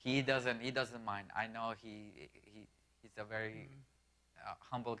 syllables. He doesn't mind. I know he's a very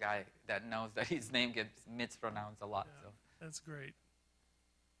humble guy that knows that his name gets mispronounced a lot. Yeah, so that's great.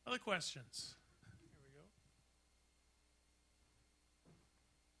 Other questions? Here we go.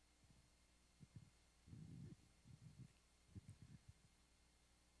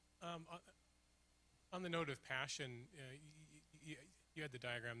 On the note of passion, you had the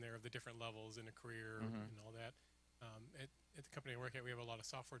diagram there of the different levels in a career and all that. At the company I work at, we have a lot of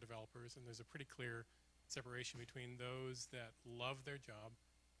software developers, and there's a pretty clear separation between those that love their job,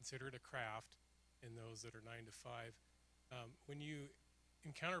 consider it a craft, and those that are 9 to 5. When you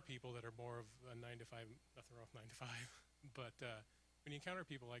encounter people that are more of a 9 to 5, nothing wrong with 9 to 5, but when you encounter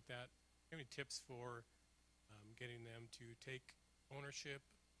people like that, do you have any tips for getting them to take ownership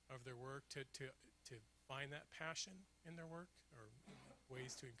of their work, to find that passion in their work, or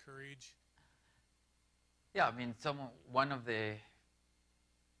ways to encourage? yeah, I mean, one of the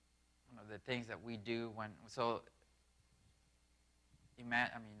things that we do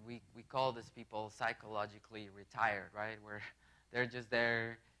we call these people psychologically retired, right? Where they're just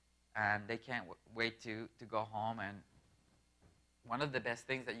there and they can't wait to go home. And one of the best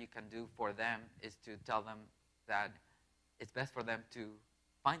things that you can do for them is to tell them that it's best for them to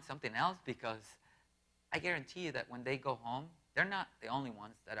find something else, because I guarantee you that when they go home, they're not the only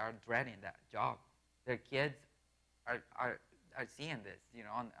ones that are dreading that job. Their kids are seeing this,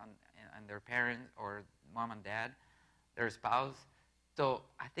 and their parents, or mom and dad, their spouse. So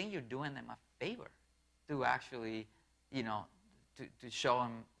I think you're doing them a favor to actually, to show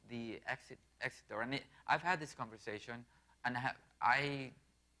them the exit door. And I've had this conversation, and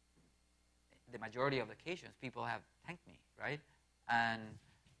the majority of occasions, people have thanked me, right? And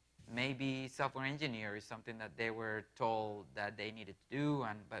maybe software engineer is something that they were told that they needed to do,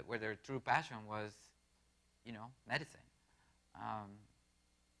 but where their true passion was, medicine.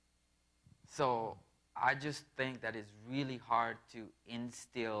 So I just think that it's really hard to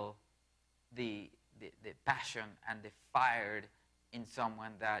instill the passion and the fire in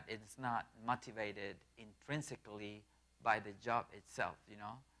someone that is not motivated intrinsically by the job itself,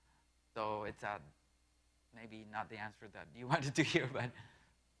 So it's maybe not the answer that you wanted to hear, but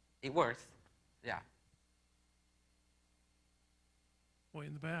it works, yeah. Way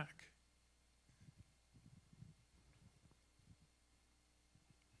in the back.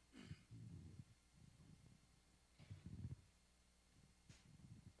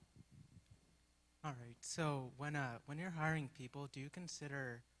 All right. So when you're hiring people, do you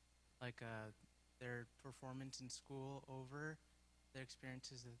consider their performance in school over the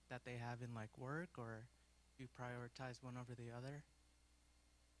experiences that they have in work, or do you prioritize one over the other?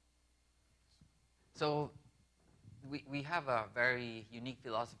 So we have a very unique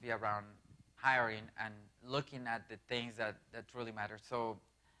philosophy around hiring and looking at the things that truly matter. So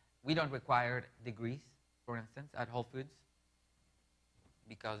we don't require degrees, for instance, at Whole Foods,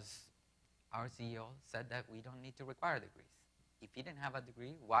 because our CEO said that we don't need to require degrees. If he didn't have a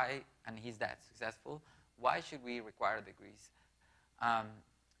degree, why, and he's that successful, why should we require degrees?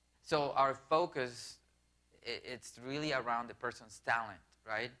 So our focus, it's really around the person's talent,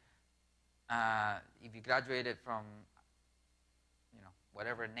 right? If you graduated from,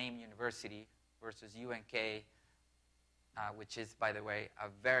 whatever name university versus UNK, which is, by the way, a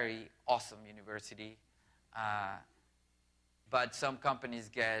very awesome university, but some companies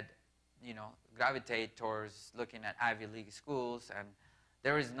gravitate towards looking at Ivy League schools, and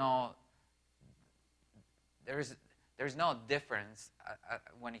there is no difference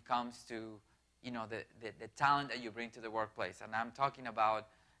when it comes to the talent that you bring to the workplace. And I'm talking about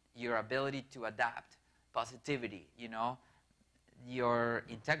your ability to adapt, positivity, your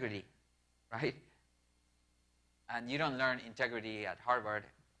integrity, right? And you don't learn integrity at Harvard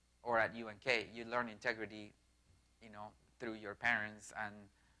or at UNK. You learn integrity, through your parents and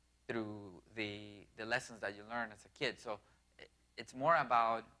through the lessons that you learn as a kid. So it's more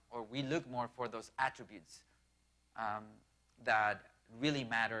about, or we look more for those attributes that really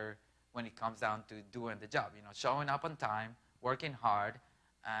matter when it comes down to doing the job. Showing up on time, working hard,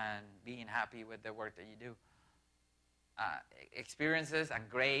 and being happy with the work that you do. Experiences and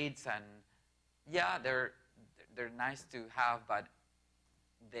grades, and yeah, they're nice to have, but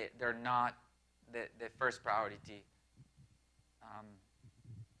they're not the first priority.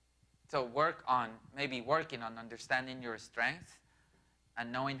 So maybe working on understanding your strengths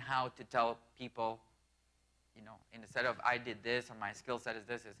and knowing how to tell people, instead of I did this or my skill set is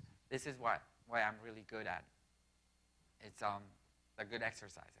this is why I'm really good at. It's a good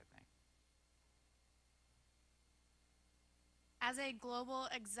exercise, I think. As a global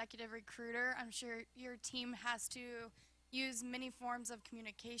executive recruiter, I'm sure your team has to use many forms of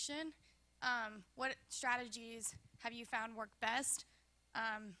communication. What strategies have you found work best?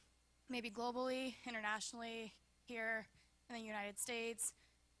 Maybe globally, internationally, here in the United States,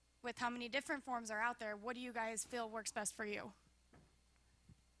 with how many different forms are out there, what do you guys feel works best for you?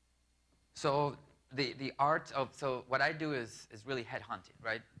 So the art of, so what I do is really headhunting,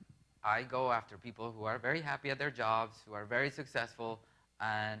 right? I go after people who are very happy at their jobs, who are very successful,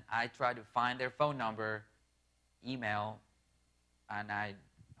 and I try to find their phone number, email, and I,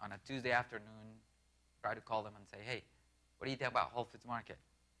 on a Tuesday afternoon, try to call them and say, hey, what do you think about Whole Foods Market?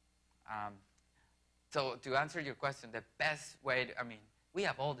 So to answer your question, the best way we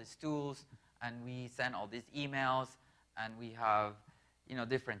have all these tools, and we send all these emails, and we have,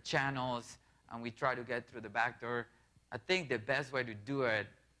 different channels, and we try to get through the back door. I think the best way to do it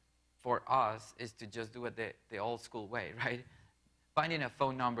for us is to just do it the old school way, right? Finding a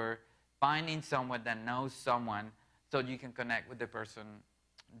phone number, finding someone that knows someone so you can connect with the person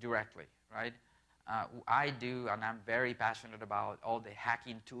directly, right? I do, and I'm very passionate about all the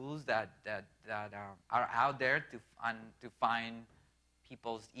hacking tools that are out there to find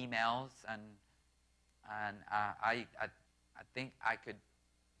people's emails, and I think I could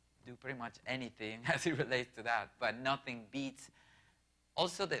do pretty much anything as it relates to that, but nothing beats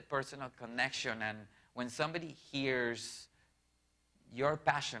also the personal connection. And when somebody hears your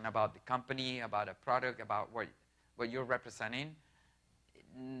passion about the company, about a product, about what you're representing,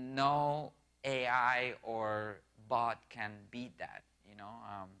 no AI or bot can beat that,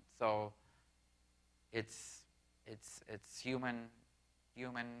 So it's human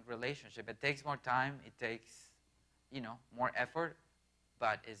relationship. It takes more time. It takes, more effort,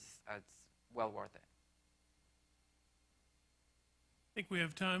 but it's well worth it. I think we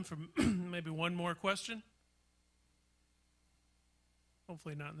have time for maybe one more question.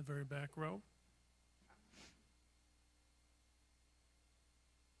 Hopefully not in the very back row.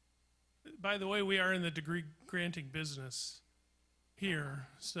 By the way, we are in the degree granting business here,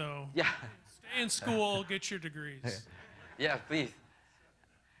 so Yeah. stay in school, get your degrees. Yeah, please.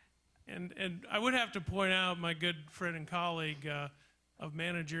 And I would have to point out my good friend and colleague of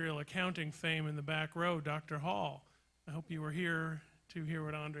managerial accounting fame in the back row, Dr. Hall. I hope you were here to hear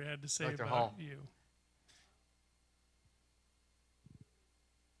what Andre had to say Dr. about Hall. you.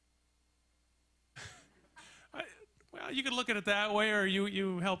 Well, you could look at it that way, or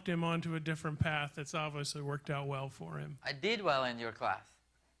you helped him onto a different path that's obviously worked out well for him. I did well in your class.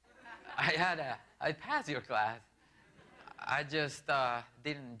 I passed your class. I just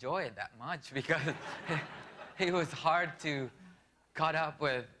didn't enjoy it that much because it was hard to caught up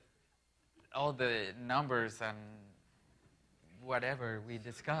with all the numbers and whatever we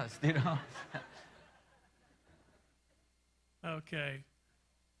discussed, Okay.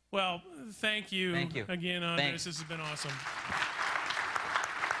 Well, thank you. Thank you. Again, Andres. Thanks. This has been awesome.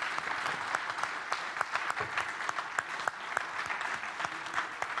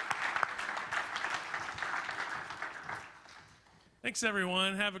 Thanks,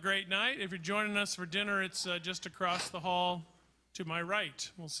 everyone. Have a great night. If you're joining us for dinner, it's just across the hall to my right.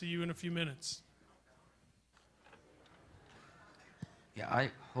 We'll see you in a few minutes. Yeah,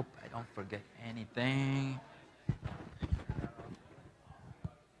 I hope I don't forget anything.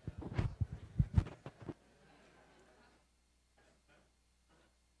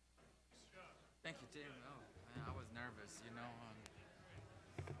 Thank you, Tim. Oh, man, I was nervous,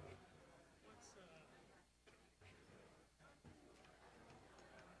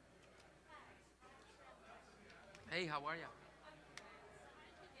 Hey, how are you?